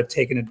world that have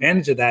taken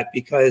advantage of that,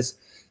 because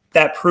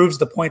that proves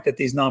the point that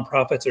these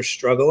nonprofits are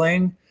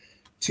struggling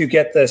to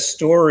get the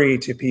story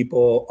to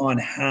people on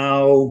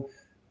how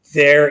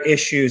their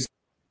issues,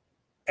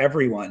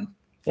 everyone.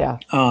 Yeah.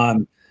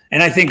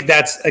 And I think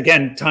that's,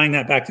 again, tying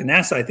that back to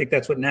NASA. I think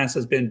that's what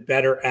NASA's been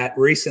better at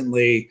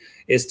recently,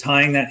 is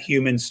tying that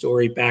human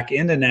story back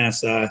into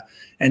NASA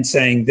and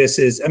saying, this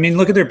is, I mean,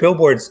 look at their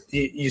billboards.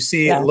 You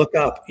see, look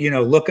up,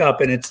 look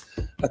up, and it's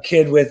a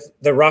kid with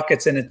the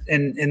rockets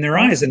in their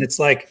eyes. And it's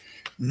like,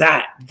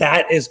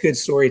 that is good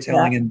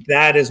storytelling. And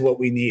that is what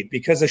we need,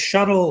 because a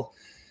shuttle's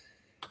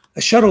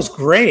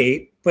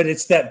great, but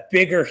it's that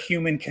bigger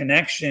human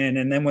connection.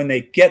 And then when they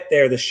get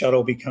there, the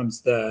shuttle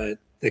becomes the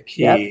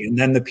key, and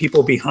then the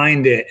people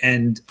behind it.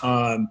 And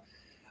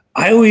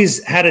I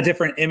always had a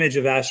different image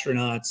of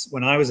astronauts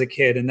when I was a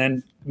kid, and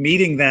then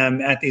meeting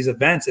them at these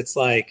events, it's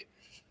like,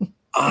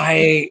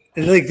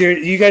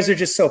 you guys are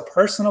just so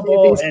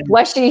personable. These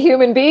fleshy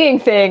human being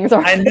things.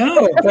 I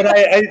know, but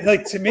I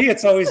like, to me,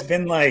 it's always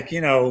been like,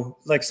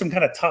 like some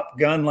kind of Top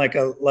Gun, what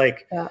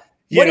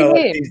do you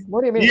mean?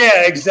 What do you mean?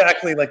 Yeah,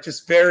 exactly. Like,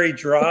 just very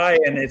dry.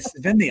 And it's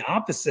been the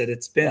opposite.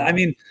 It's been, I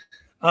mean,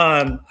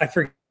 I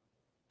forget.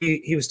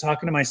 He was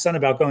talking to my son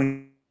about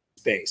going to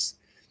space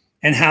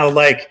and how,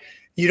 like,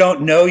 you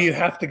don't know, you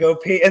have to go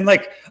pee. And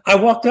like, I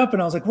walked up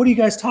and I was like, what are you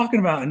guys talking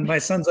about? And my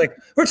son's like,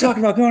 we're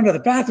talking about going to the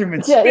bathroom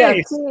in space. Yeah,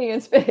 peeing in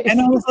space. And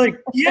I was like,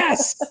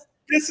 yes,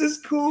 this is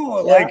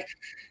cool. Like,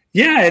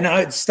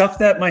 and stuff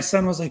that my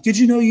son was like, did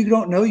you know you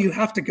don't know you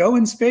have to go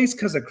in space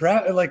because of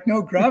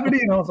no gravity?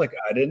 And I was like,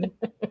 I didn't.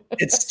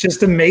 It's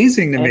just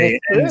amazing to me.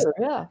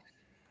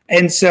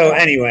 And so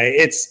anyway,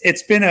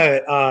 it's been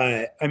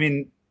I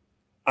mean,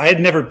 I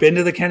had never been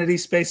to the Kennedy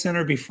Space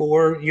Center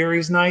before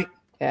Yuri's night.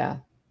 Yeah.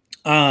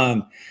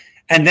 And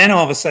then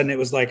all of a sudden it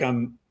was like,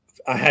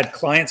 I had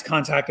clients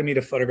contacting me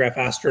to photograph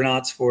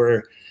astronauts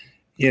for,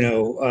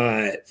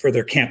 for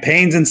their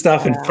campaigans and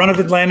stuff in front of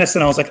Atlantis.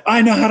 And I was like,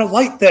 I know how to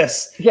light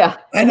this. Yeah.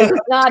 It's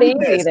not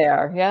easy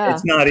there. Yeah.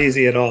 It's not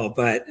easy at all.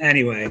 But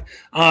anyway,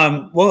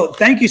 well,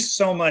 thank you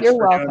so much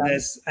for doing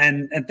this.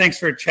 And thanks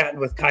for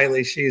chatting with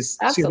Kylie. She's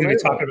going to be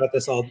talking about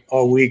this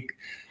all week.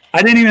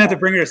 I didn't even have to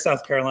bring her to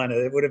South Carolina.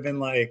 It would have been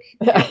like,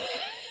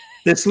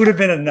 this would have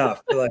been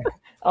enough.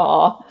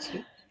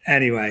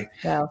 Anyway.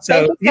 No. So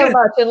thank you so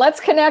much. And let's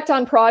connect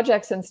on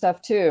projects and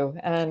stuff too.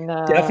 And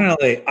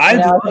definitely.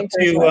 I'd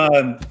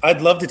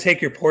love to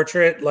take your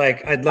portrait.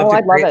 Like, I'd love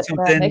to create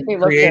something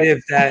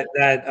creative that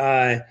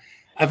I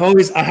have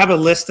a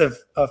list of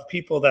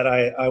people that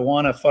I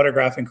want to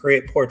photograph and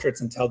create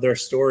portraits and tell their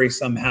story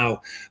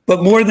somehow.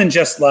 But more than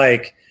just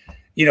like,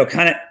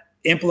 kind of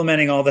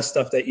implementing all the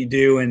stuff that you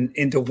do and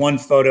into one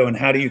photo, and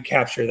how do you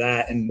capture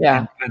that and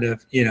kind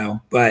of,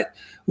 but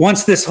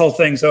once this whole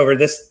thing's over,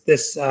 this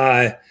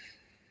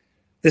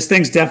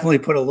thing's definitely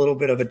put a little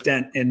bit of a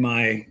dent in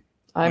my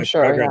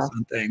progress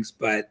on things.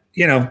 But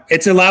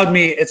it's allowed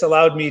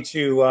me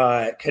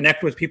to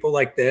connect with people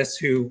like this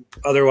who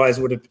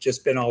otherwise would have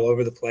just been all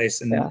over the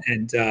place.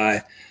 And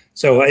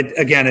so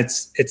again,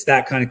 it's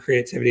that kind of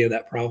creativity of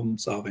that problem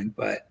solving.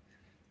 But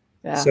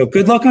so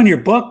good luck on your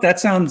book. That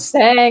sounds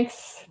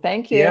Thanks.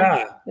 Thank you.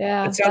 Yeah.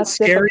 Yeah. It sounds that's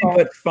scary, difficult.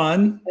 but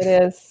fun.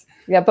 It is.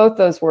 Yeah. Both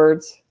those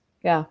words.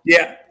 Yeah.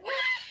 Yeah.